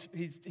know he's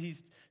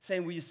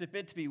saying, will you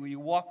submit to me? Will you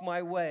walk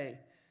my way?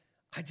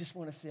 I just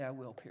want to say I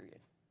will, period.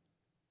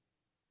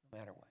 No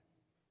matter what.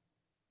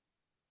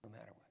 No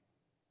matter what.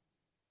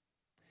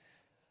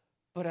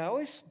 But I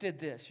always did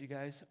this, you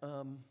guys.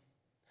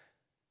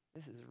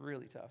 This is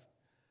really tough.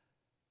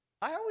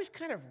 I always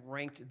kind of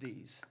ranked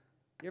these.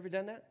 You ever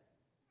done that?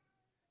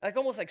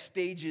 Almost like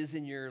stages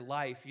in your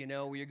life,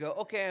 where you go,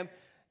 okay,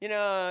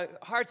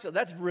 heart soul,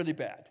 that's really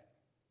bad.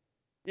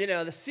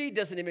 The seed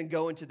doesn't even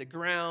go into the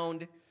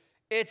ground.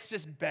 It's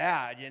just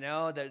bad,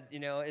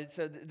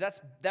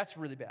 that's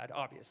really bad,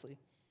 obviously.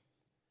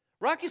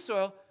 Rocky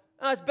soil,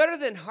 it's better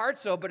than hard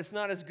soil, but it's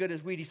not as good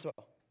as weedy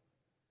soil.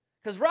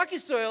 Because rocky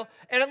soil,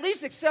 and at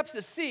least accepts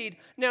the seed.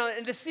 Now,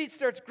 and the seed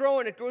starts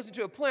growing, it grows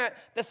into a plant,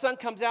 the sun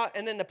comes out,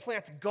 and then the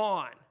plant's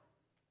gone.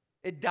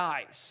 It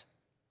dies.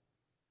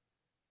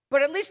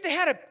 But at least they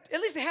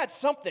had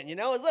something,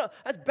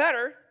 that's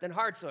better than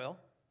hard soil.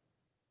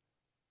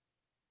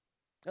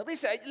 At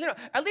least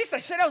I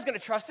said I was going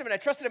to trust him, and I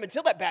trusted him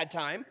until that bad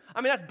time.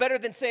 That's better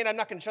than saying I'm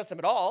not going to trust him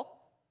at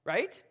all,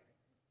 right?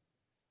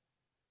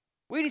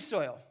 Weedy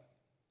soil.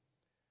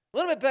 A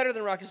little bit better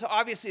than rocky soil.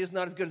 Obviously, it's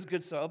not as good as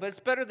good soil, but it's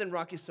better than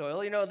rocky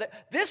soil.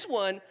 This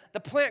one,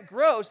 the plant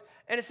grows,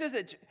 and it says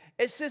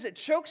it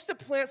chokes the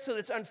plant so that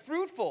it's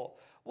unfruitful.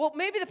 Well,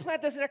 maybe the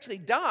plant doesn't actually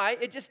die.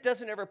 It just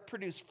doesn't ever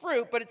produce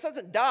fruit, but it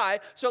doesn't die.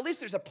 So at least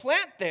there's a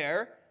plant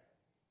there,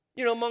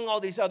 among all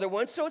these other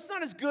ones. So it's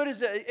not as good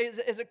as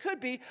it could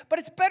be, but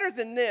it's better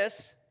than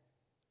this.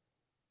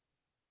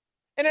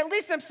 And at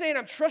least I'm saying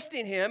I'm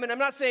trusting him, and I'm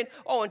not saying,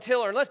 until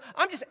or unless.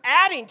 I'm just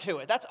adding to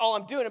it. That's all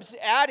I'm doing. I'm just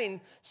adding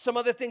some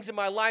other things in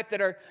my life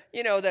that are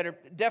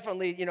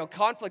definitely,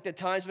 conflict at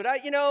times. But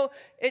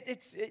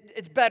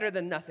it's better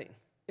than nothing.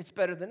 It's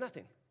better than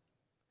nothing.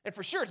 And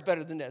for sure it's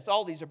better than this.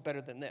 All these are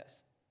better than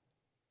this.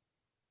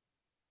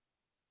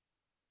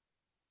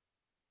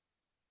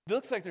 It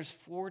looks like there's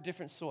 4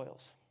 different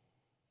soils.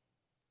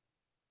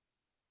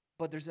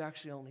 But there's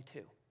actually only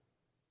 2.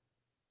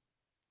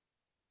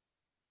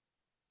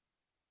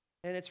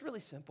 And it's really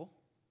simple.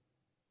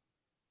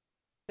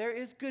 There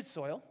is good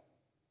soil.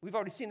 We've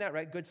already seen that,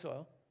 right? Good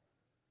soil.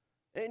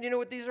 And you know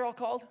what these are all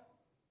called?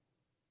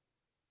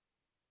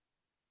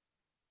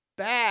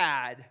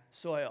 Bad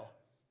soil.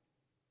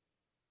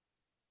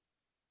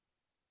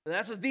 And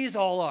that's what these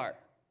all are.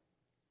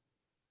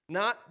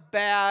 Not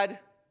bad,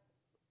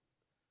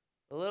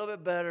 a little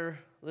bit better,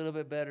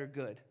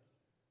 good.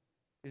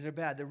 These are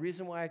bad. The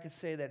reason why I could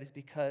say that is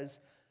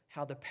because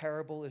how the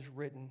parable is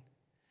written,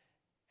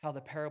 how the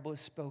parable is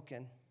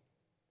spoken,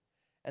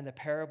 and the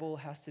parable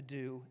has to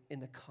do in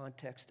the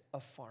context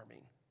of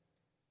farming.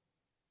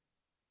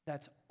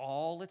 That's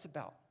all it's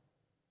about.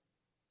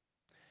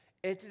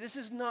 This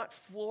is not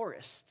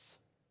florists.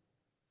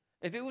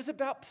 If it was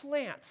about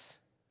plants,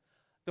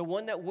 the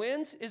one that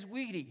wins is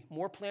weedy,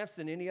 more plants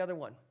than any other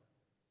one.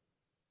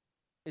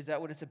 Is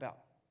that what it's about?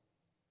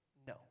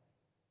 No.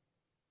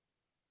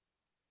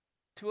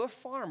 To a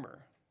farmer,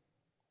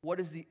 what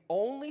is the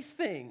only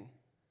thing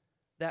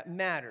that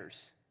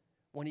matters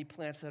when he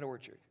plants that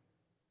orchard?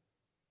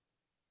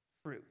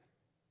 Fruit.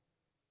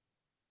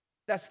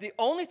 That's the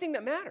only thing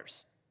that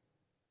matters.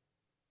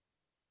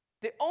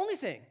 The only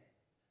thing.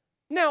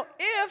 Now,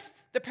 if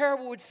the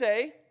parable would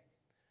say,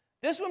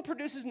 this one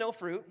produces no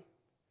fruit,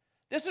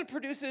 this one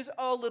produces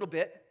a little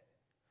bit,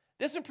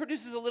 this one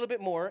produces a little bit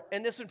more,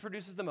 and this one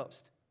produces the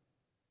most.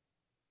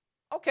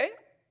 Okay,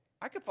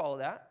 I could follow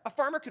that. A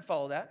farmer could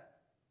follow that.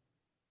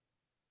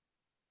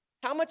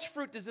 How much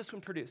fruit does this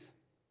one produce?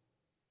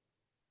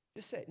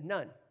 Just say it,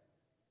 none.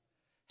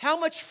 How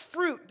much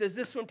fruit does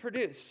this one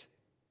produce?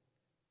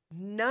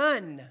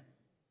 None.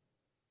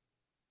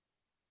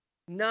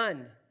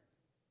 None.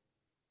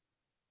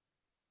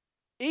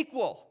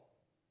 Equal.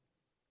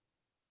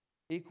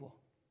 Equal.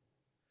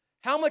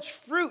 How much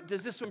fruit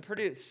does this one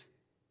produce?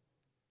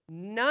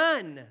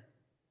 None.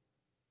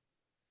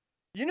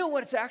 You know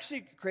what's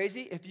actually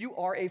crazy? If you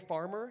are a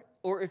farmer,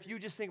 or if you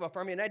just think about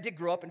farming, and I did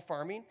grow up in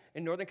farming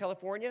in Northern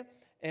California,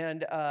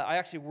 and I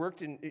actually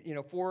worked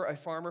for a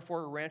farmer,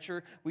 for a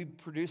rancher. We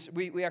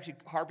actually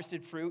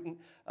harvested fruit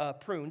and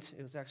prunes.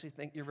 It was actually,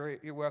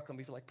 you're welcome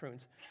if you like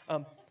prunes.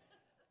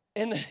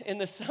 In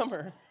the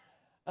summer,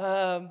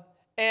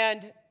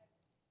 and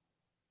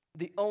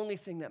the only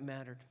thing that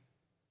mattered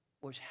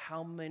was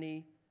how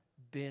many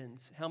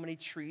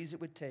trees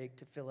it would take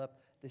to fill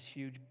up this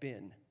huge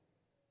bin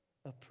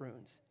of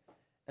prunes.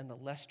 And the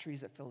less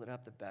trees that filled it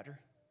up, the better.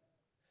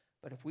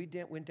 But if we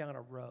went down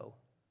a row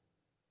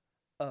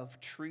of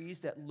trees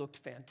that looked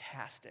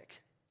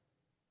fantastic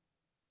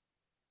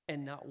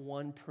and not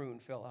one prune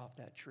fell off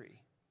that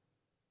tree,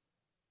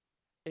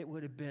 it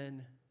would have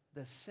been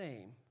the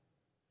same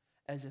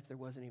as if there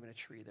wasn't even a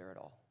tree there at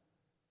all.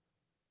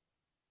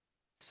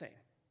 Same.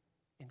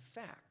 In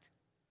fact,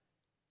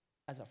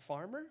 as a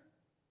farmer,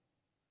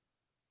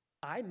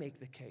 I make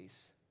the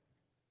case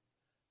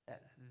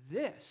that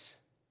this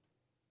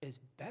is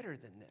better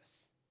than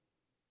this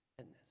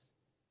and this.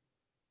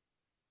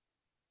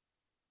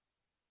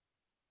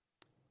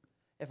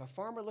 If a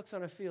farmer looks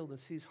on a field and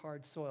sees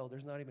hard soil,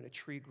 there's not even a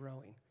tree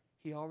growing,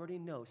 he already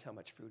knows how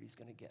much fruit he's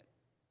going to get.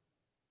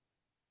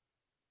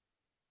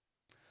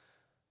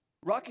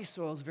 Rocky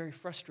soil is very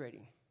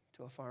frustrating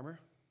to a farmer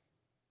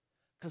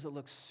because it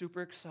looks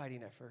super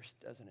exciting at first,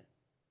 doesn't it?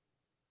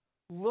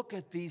 Look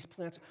at these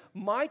plants.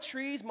 My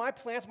trees, my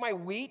plants, my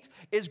wheat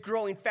is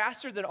growing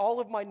faster than all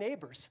of my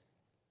neighbors.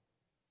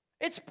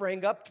 It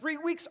sprang up 3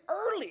 weeks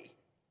early.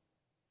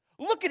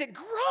 Look at it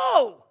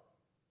grow.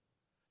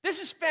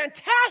 This is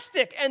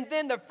fantastic. And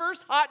then the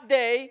first hot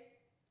day,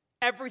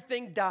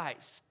 everything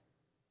dies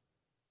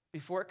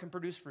before it can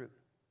produce fruit.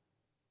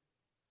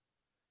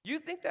 You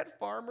think that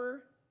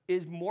farmer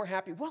is more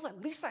happy? Well,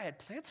 at least I had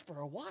plants for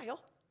a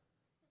while.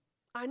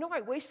 I know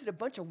I wasted a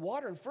bunch of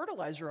water and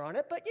fertilizer on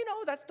it, but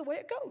that's the way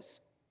it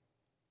goes.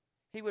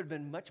 He would have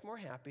been much more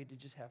happy to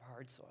just have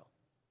hard soil.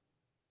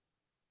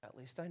 At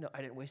least I know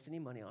I didn't waste any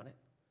money on it.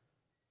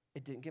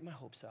 It didn't get my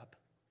hopes up.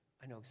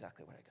 I know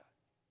exactly what I got.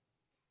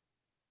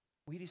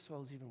 Weedy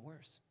soil is even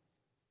worse.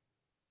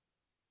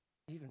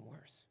 Even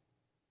worse.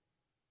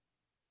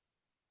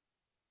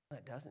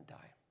 It doesn't die.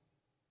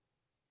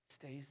 It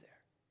stays there.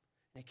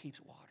 And it keeps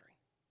watering.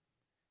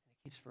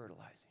 Keeps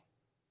fertilizing,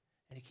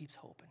 and he keeps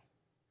hoping,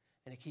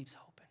 and he keeps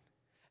hoping.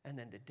 And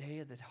then the day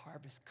of the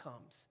harvest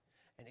comes,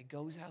 and he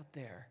goes out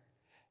there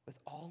with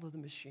all of the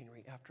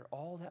machinery after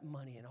all that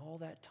money and all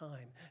that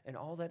time and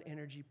all that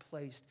energy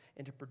placed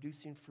into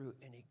producing fruit,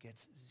 and he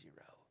gets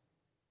zero.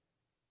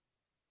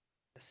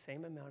 The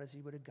same amount as he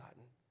would have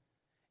gotten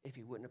if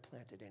he wouldn't have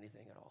planted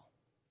anything at all.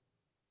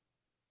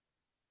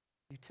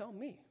 You tell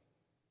me,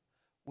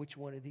 which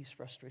one of these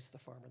frustrates the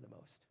farmer the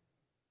most?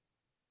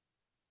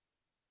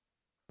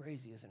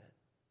 Crazy, isn't it?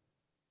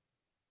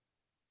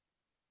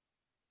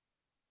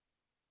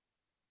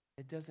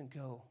 It doesn't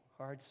go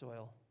hard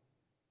soil,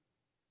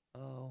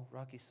 oh,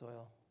 rocky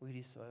soil,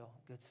 weedy soil,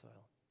 good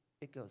soil.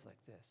 It goes like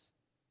this.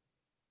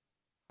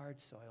 Hard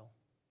soil,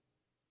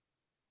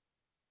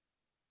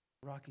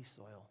 rocky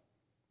soil,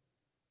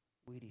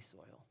 weedy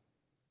soil.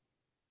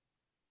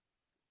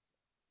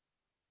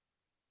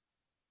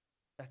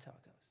 That's how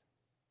it goes.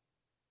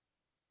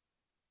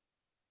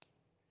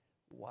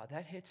 Wow,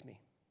 that hits me.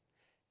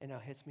 And now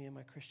it hits me in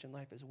my Christian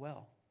life as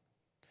well.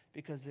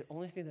 Because the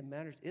only thing that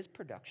matters is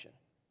production.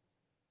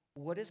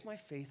 What is my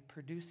faith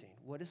producing?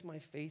 What is my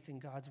faith in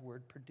God's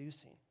word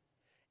producing?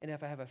 And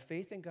if I have a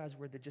faith in God's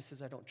word that just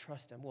says I don't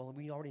trust him, well,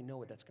 we already know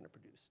what that's going to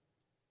produce.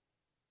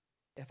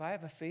 If I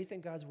have a faith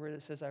in God's word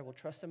that says I will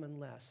trust him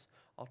unless,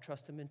 I'll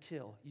trust him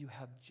until, you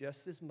have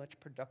just as much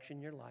production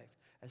in your life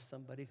as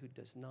somebody who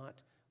does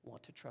not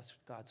want to trust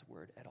God's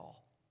word at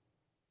all.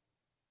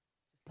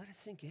 Just let it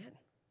sink in.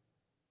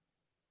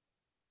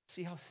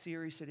 See how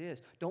serious it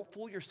is. Don't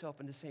fool yourself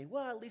into saying,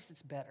 well, at least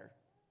it's better.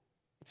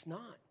 It's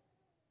not.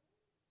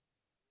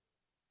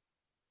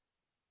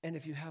 And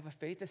if you have a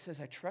faith that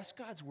says, I trust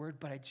God's word,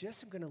 but I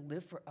just am going to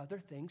live for other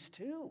things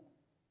too.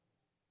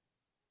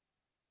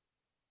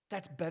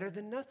 That's better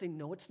than nothing.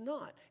 No, it's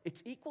not.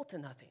 It's equal to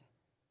nothing.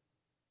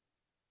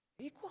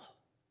 Equal.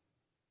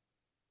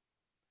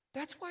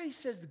 That's why he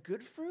says the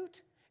good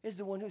fruit is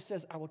the one who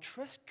says, I will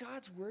trust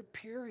God's word,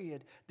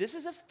 period. This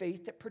is a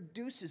faith that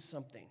produces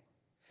something.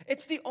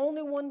 It's the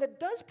only one that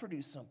does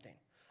produce something.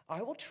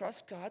 I will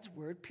trust God's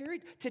word,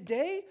 period.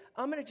 Today,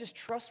 I'm going to just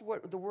trust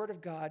what the word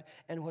of God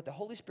and what the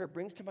Holy Spirit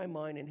brings to my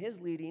mind and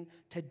his leading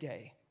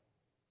today.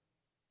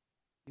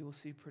 You will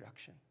see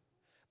production.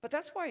 But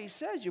that's why he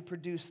says you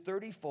produce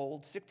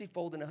 30-fold,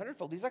 60-fold, and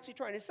 100-fold. He's actually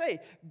trying to say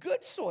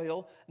good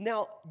soil.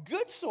 Now,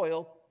 good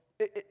soil,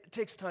 it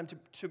takes time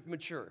to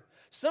mature.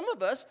 Some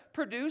of us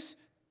produce,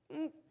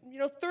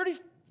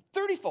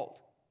 30-fold.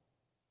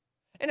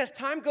 And as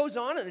time goes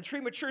on and the tree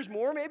matures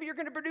more, maybe you're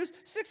going to produce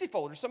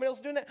 60-fold or somebody else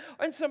is doing that.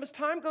 And so as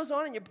time goes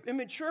on and you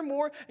mature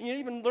more and you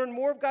even learn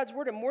more of God's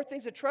word and more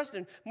things to trust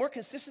and more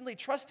consistently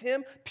trust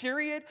him,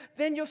 period,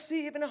 then you'll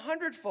see even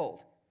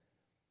 100-fold.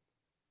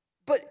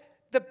 But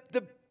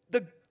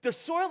the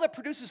soil that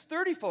produces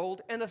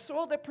 30-fold and the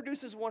soil that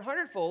produces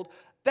 100-fold,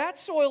 that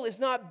soil is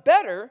not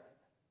better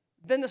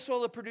than the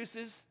soil that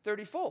produces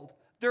 30-fold.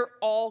 They're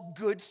all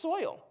good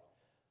soil.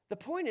 The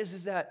point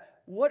is that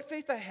what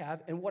faith I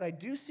have and what I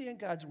do see in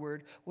God's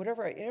word,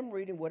 whatever I am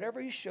reading,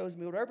 whatever he shows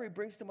me, whatever he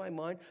brings to my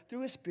mind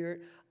through his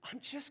spirit, I'm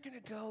just going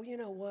to go, you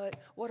know what?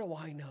 What do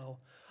I know?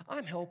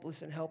 I'm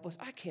helpless and helpless.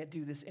 I can't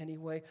do this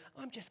anyway.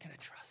 I'm just going to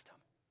trust him.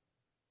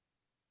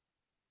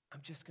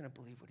 I'm just going to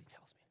believe what he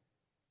tells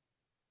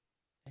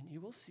me. And you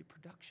will see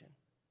production.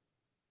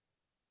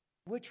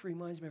 Which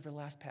reminds me of our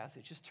last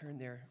passage. Just turn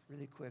there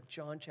really quick.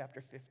 John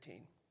chapter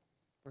 15.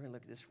 We're going to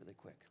look at this really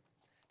quick.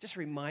 Just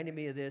reminded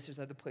me of this. There's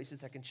other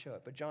places I can show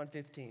it. But John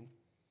 15.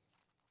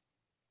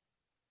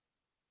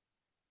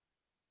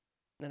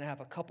 Then I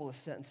have a couple of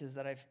sentences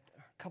a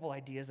couple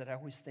ideas that I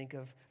always think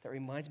of that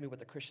reminds me what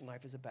the Christian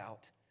life is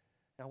about.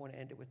 And I want to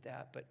end it with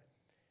that. But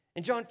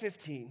in John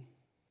 15, it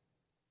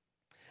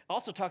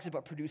also talks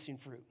about producing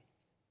fruit.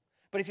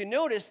 But if you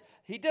notice,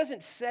 he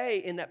doesn't say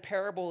in that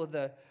parable of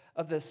the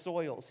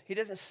soils, he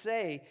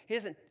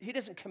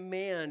doesn't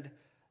command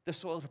the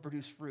soil to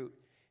produce fruit.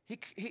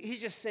 He's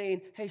just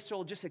saying, hey,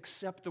 soil, just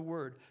accept the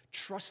word.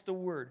 Trust the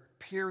word,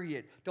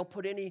 period. Don't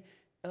put any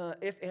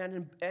if,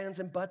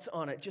 ands, and buts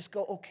on it. Just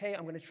go, okay,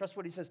 I'm going to trust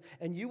what he says.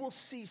 And you will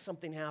see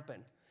something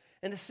happen.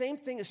 And the same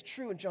thing is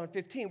true in John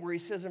 15, where he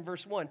says in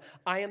verse 1,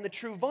 I am the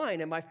true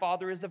vine, and my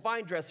Father is the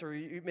vine dresser.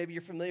 Maybe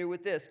you're familiar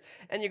with this.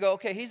 And you go,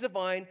 okay, he's the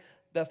vine.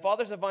 The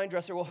Father's a vine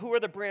dresser. Well, who are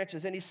the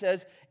branches? And he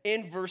says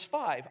in verse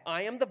 5,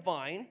 I am the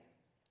vine,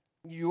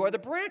 you are the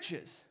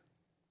branches.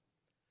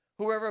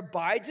 Whoever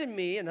abides in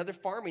me, another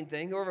farming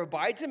thing, whoever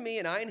abides in me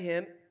and I in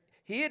him,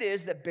 he it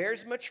is that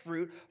bears much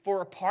fruit,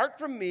 for apart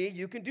from me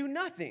you can do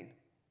nothing.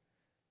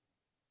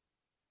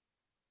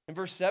 In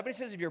verse 7, it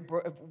says,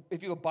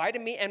 if you abide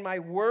in me and my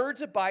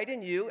words abide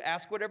in you,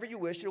 ask whatever you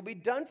wish, it will be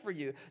done for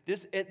you.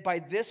 By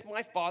this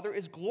my Father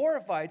is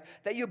glorified,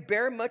 that you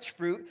bear much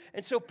fruit,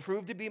 and so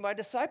prove to be my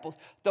disciples.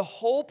 The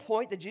whole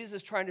point that Jesus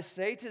is trying to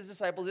say to his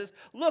disciples is,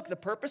 look, the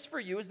purpose for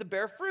you is to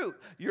bear fruit.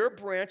 You're a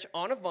branch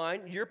on a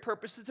vine. Your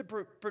purpose is to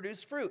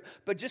produce fruit.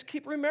 But just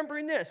keep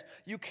remembering this.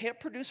 You can't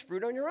produce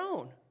fruit on your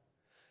own.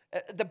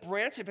 The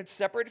branch, if it's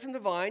separated from the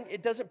vine,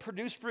 it doesn't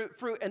produce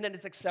fruit and then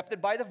it's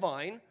accepted by the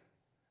vine.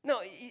 No,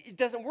 it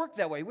doesn't work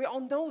that way. We all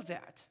know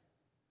that.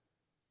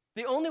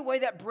 The only way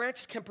that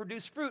branch can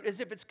produce fruit is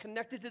if it's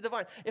connected to the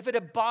vine, if it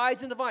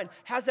abides in the vine,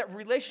 has that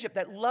relationship,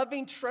 that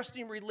loving,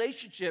 trusting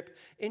relationship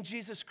in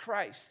Jesus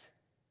Christ.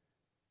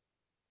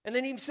 And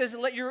then he even says,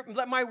 and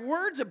let my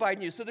words abide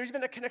in you. So there's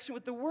even that connection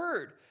with the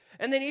word.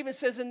 And then he even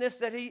says in this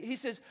that he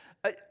says,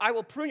 I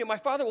will prune you. My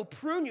Father will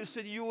prune you so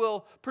that you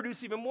will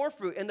produce even more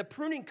fruit. And the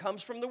pruning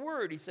comes from the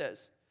word, he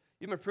says.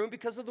 You've been pruned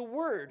because of the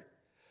word.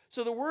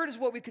 So the word is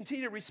what we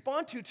continue to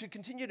respond to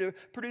continue to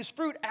produce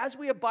fruit as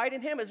we abide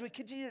in him, as we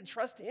continue to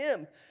trust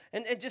him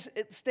and just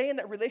stay in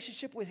that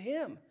relationship with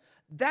him.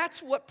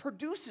 That's what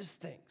produces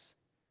things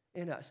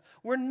in us.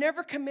 We're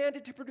never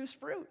commanded to produce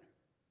fruit.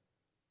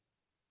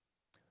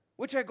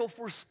 Which I go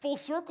for full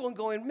circle and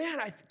going, man,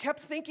 I kept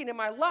thinking in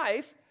my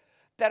life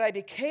that I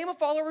became a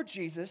follower of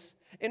Jesus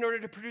in order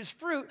to produce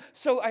fruit.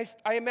 So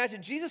I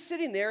imagine Jesus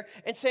sitting there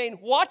and saying,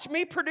 watch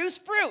me produce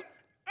fruit.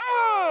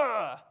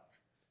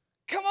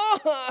 Come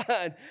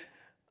on.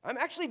 I'm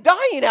actually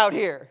dying out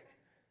here.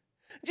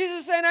 Jesus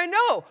is saying, I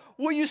know.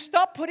 Will you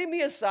stop putting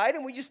me aside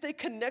and will you stay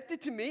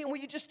connected to me and will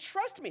you just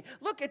trust me?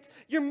 Look,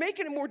 you're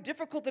making it more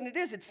difficult than it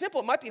is. It's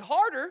simple. It might be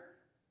harder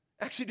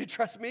actually to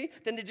trust me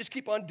than to just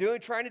keep on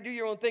trying to do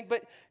your own thing.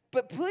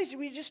 But please,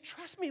 will you just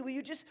trust me? Will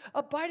you just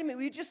abide in me?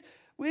 Will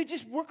you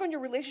just work on your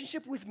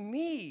relationship with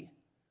me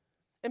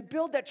and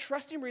build that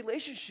trusting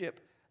relationship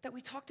that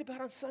we talked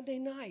about on Sunday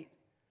night?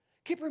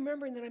 Keep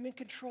remembering that I'm in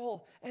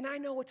control and I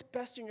know what's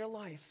best in your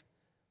life.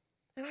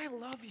 And I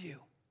love you.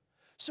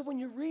 So when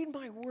you read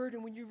my word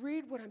and when you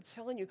read what I'm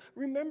telling you,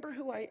 remember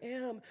who I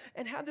am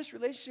and have this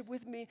relationship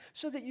with me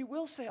so that you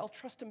will say, I'll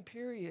trust him,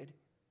 period.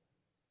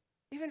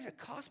 Even if it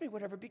costs me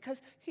whatever,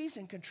 because he's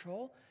in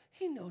control.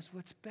 He knows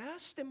what's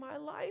best in my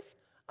life.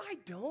 I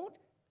don't.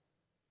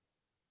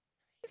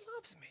 He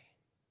loves me.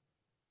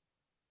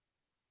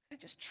 I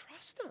just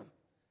trust him.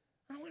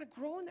 I want to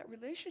grow in that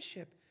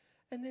relationship.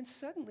 And then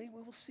suddenly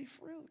we will see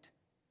fruit.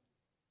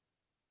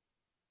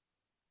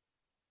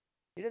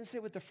 He doesn't say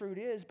what the fruit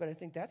is, but I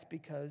think that's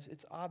because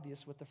it's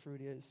obvious what the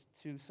fruit is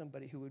to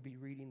somebody who would be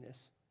reading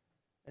this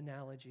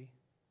analogy.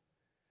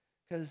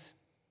 Because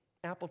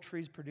apple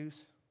trees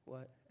produce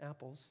what?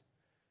 Apples.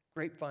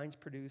 Grapevines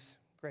produce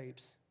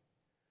grapes.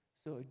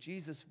 So a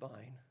Jesus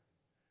vine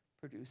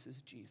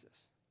produces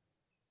Jesus.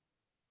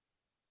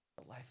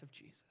 The life of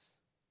Jesus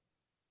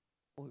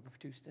will be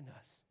produced in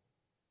us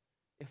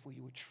if we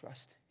would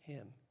trust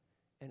him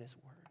and his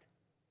word.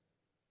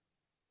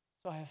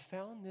 So I have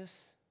found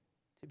this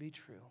to be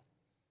true.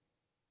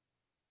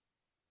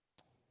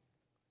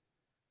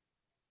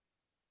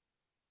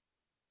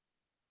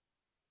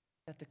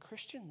 That the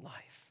Christian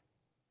life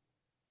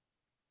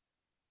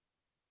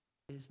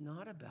is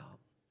not about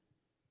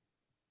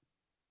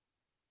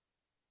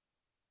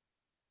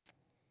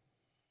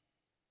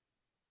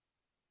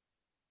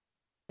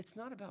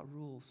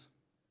rules.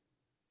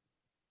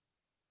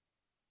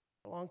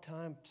 A long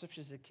time,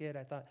 especially as a kid,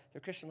 I thought the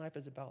Christian life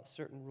is about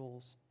certain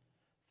rules,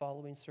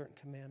 following certain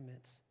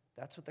commandments.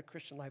 That's what the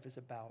Christian life is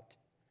about.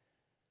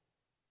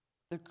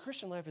 The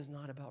Christian life is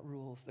not about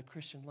rules. The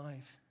Christian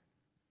life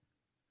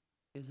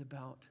is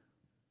about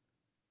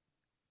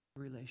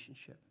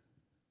relationship.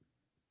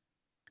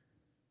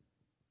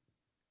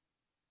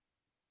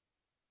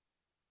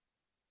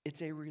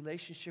 It's a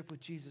relationship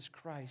with Jesus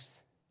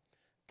Christ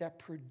that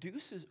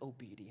produces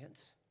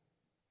obedience.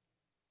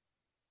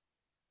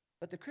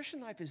 But the Christian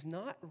life is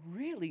not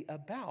really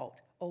about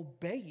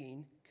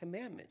obeying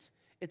commandments.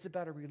 It's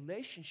about a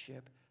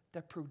relationship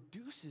that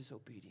produces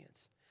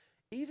obedience.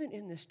 Even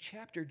in this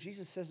chapter,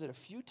 Jesus says it a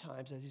few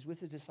times as he's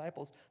with his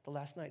disciples the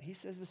last night. He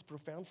says this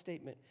profound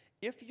statement,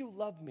 if you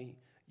love me,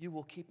 you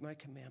will keep my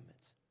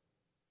commandments.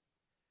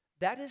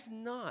 That is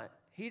not,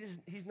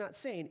 he's not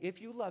saying, if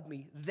you love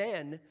me,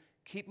 then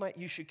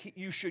you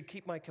should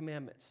keep my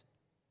commandments.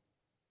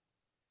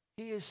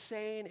 He is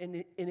saying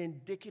an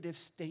indicative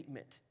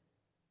statement.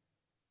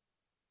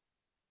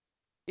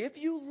 If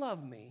you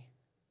love me,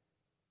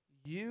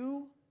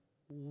 you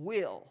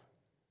will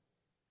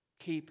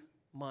keep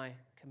my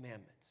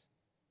commandments.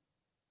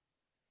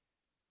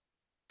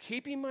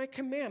 Keeping my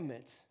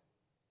commandments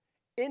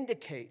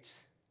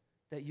indicates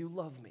that you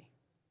love me.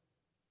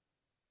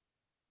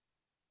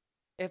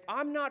 If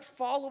I'm not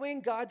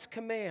following God's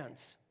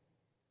commands,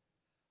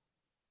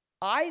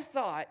 I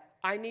thought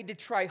I need to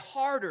try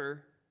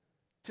harder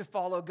to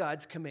follow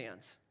God's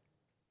commands.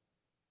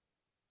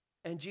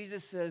 And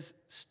Jesus says,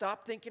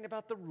 stop thinking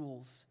about the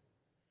rules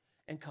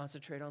and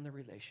concentrate on the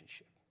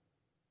relationship.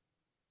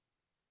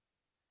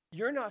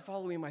 You're not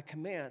following my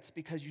commands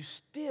because you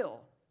still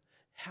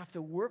have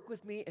to work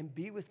with me and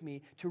be with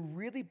me to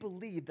really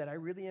believe that I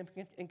really am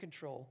in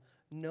control,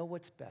 know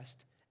what's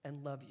best,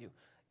 and love you.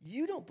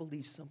 You don't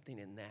believe something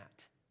in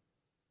that.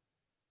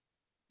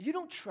 You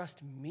don't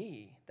trust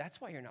me.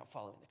 That's why you're not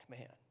following the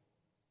command.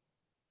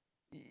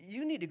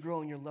 You need to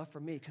grow in your love for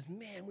me because,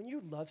 man, when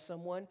you love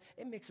someone,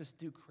 it makes us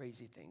do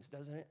crazy things,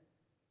 doesn't it?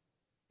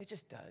 It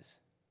just does.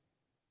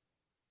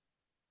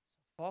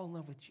 Fall in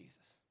love with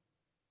Jesus.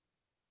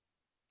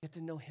 Get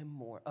to know him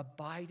more.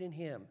 Abide in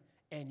him,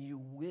 and you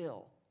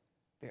will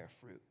bear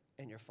fruit,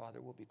 and your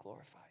Father will be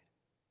glorified.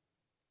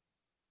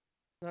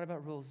 It's not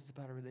about rules, it's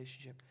about a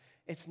relationship.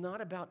 It's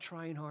not about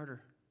trying harder.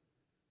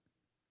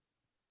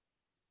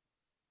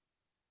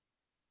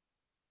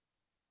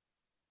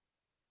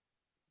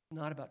 It's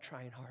not about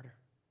trying harder.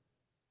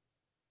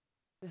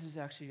 This is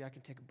actually, I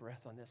can take a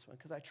breath on this one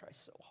because I try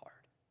so hard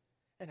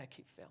and I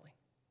keep failing.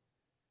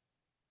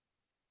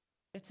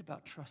 It's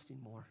about trusting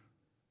more.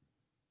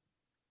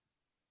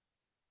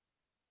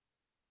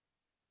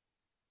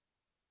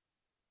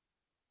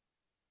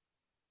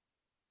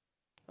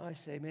 I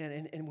say,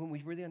 man, and when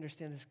we really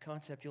understand this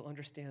concept, you'll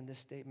understand this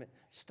statement.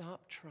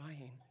 Stop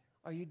trying.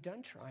 Are you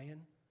done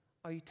trying?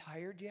 Are you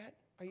tired yet?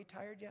 Are you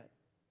tired yet?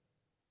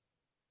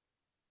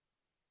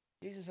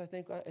 Jesus, I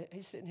think,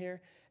 he's sitting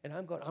here, and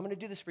I'm going to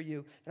do this for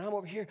you. And I'm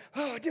over here,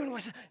 doing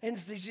myself. And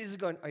Jesus is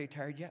going, are you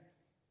tired yet?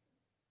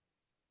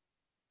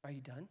 Are you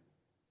done?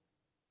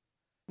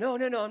 No,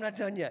 I'm not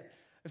done yet.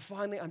 And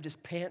finally, I'm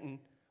just panting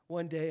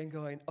one day and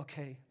going,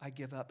 okay, I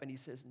give up. And he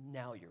says,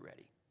 now you're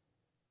ready.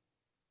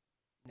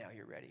 Now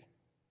you're ready.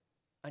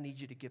 I need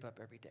you to give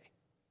up every day.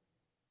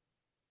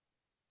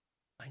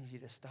 I need you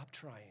to stop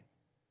trying,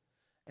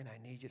 and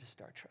I need you to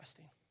start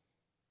trusting.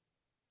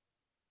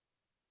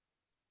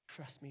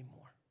 Trust me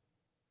more.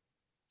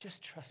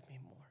 Just trust me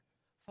more.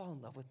 Fall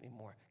in love with me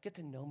more. Get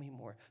to know me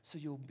more so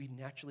you'll be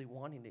naturally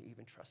wanting to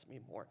even trust me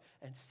more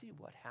and see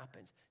what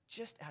happens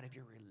just out of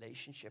your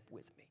relationship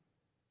with me.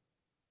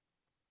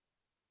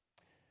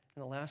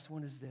 And the last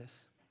one is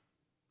this.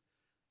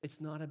 It's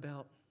not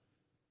about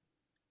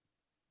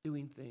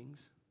doing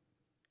things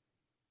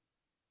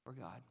for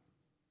God.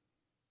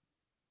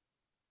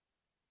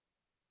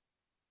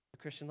 The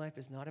Christian life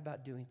is not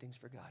about doing things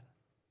for God.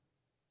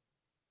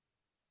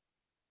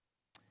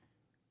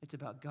 It's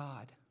about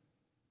God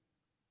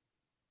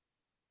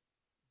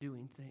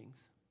doing things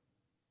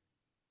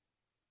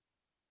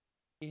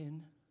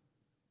in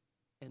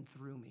and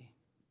through me.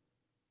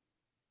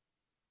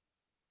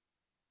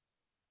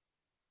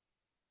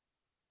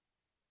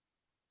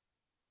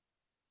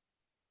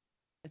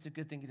 It's a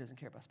good thing he doesn't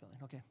care about spelling,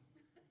 okay?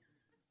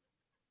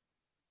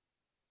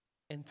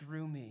 And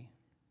through me,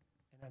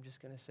 and I'm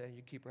just going to say,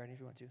 you keep writing if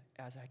you want to,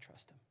 as I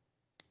trust him.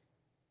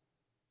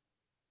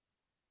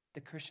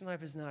 The Christian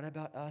life is not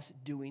about us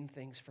doing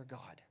things for God.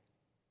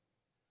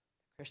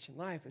 The Christian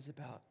life is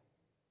about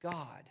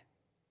God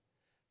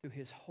through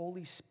his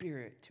Holy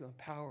Spirit to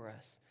empower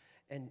us.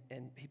 And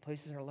he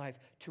places in our life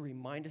to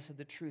remind us of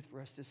the truth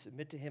for us to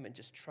submit to him and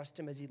just trust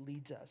him as he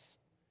leads us.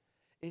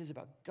 It is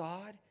about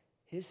God,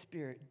 his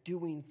Spirit,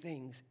 doing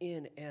things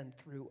in and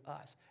through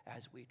us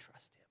as we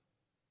trust him.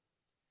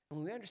 And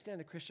when we understand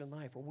the Christian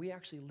life, when we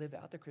actually live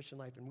out the Christian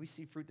life and we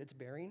see fruit that's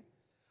bearing,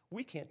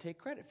 we can't take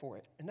credit for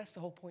it. And that's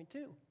the whole point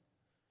too.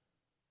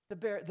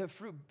 The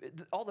fruit,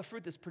 all the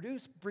fruit that's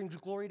produced brings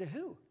glory to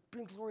who?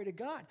 Brings glory to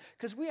God.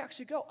 Because we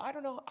actually go, I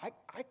don't know,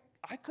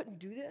 I couldn't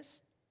do this.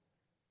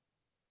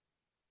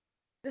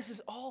 This is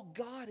all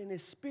God and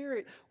his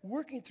Spirit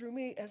working through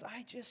me as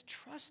I just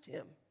trust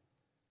him.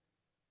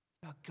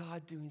 It's about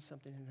God doing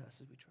something in us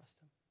as we trust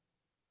him.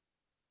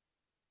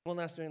 One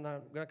last thing, I'm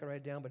not going to write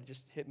it down, but it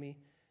just hit me.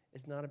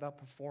 It's not about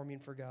performing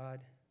for God.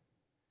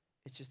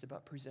 It's just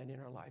about presenting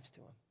our lives to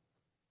him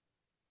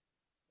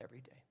every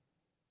day.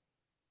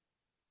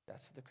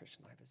 That's what the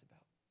Christian life is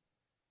about.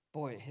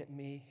 Boy, it hit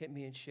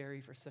me and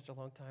Sherry for such a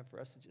long time for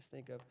us to just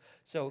think of.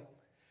 So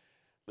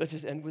let's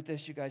just end with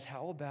this, you guys.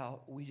 How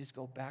about we just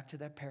go back to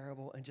that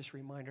parable and just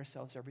remind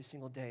ourselves every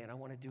single day, and I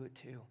want to do it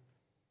too,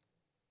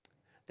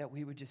 that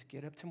we would just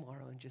get up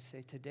tomorrow and just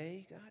say,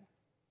 today, God,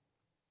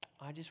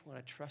 I just want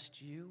to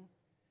trust you,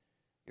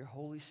 your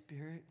Holy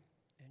Spirit,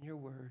 and your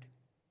word.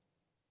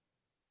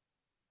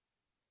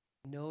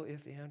 No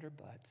if, and, or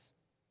buts.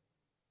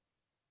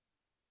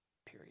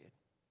 Period.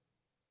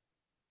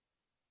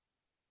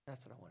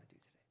 That's what I want to do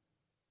today.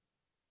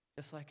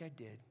 Just like I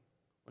did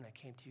when I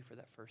came to you for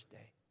that first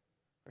day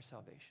for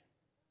salvation.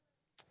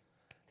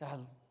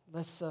 God,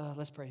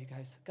 let's pray, you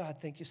guys. God,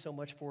 thank you so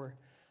much for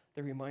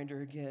the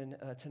reminder again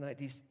tonight.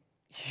 These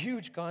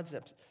huge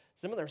concepts.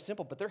 Some of them are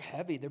simple, but they're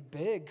heavy. They're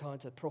big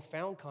concepts,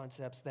 profound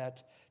concepts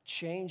that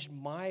changed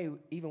my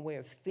even way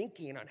of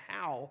thinking on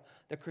how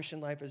the Christian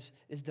life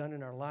is done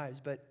in our lives.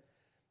 But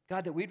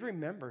God, that we'd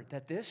remember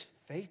that this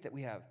faith that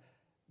we have,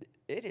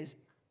 it's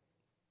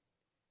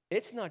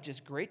not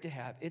just great to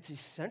have, it's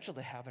essential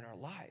to have in our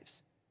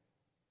lives.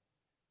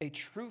 A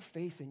true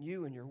faith in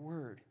you and your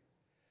word.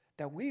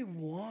 That we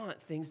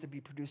want things to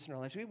be produced in our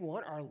lives. We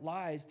want our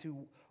lives to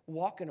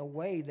walk in a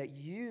way that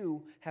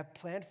you have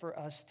planned for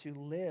us to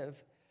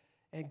live.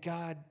 And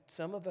God,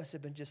 some of us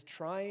have been just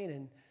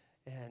trying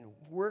and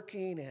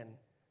working, and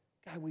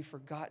God, we've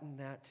forgotten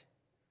that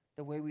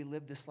the way we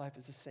live this life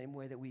is the same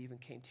way that we even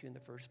came to you in the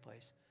first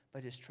place,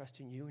 by just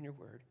trusting you and your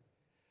word.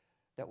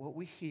 That what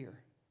we hear,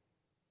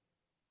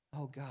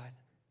 oh God,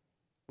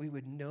 we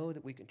would know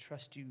that we can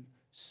trust you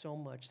so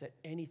much that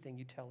anything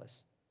you tell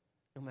us,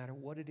 no matter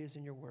what it is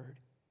in your word,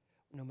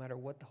 no matter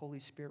what the Holy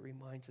Spirit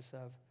reminds us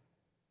of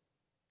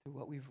through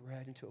what we've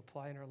read and to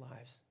apply in our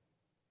lives,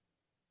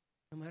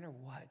 no matter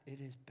what, it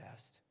is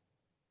best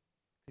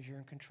because you're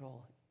in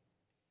control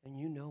and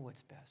you know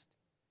what's best.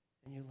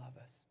 and you love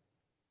us.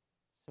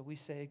 So we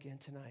say again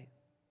tonight,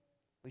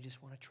 we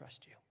just want to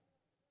trust you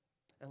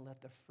and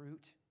let the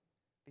fruit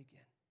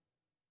begin.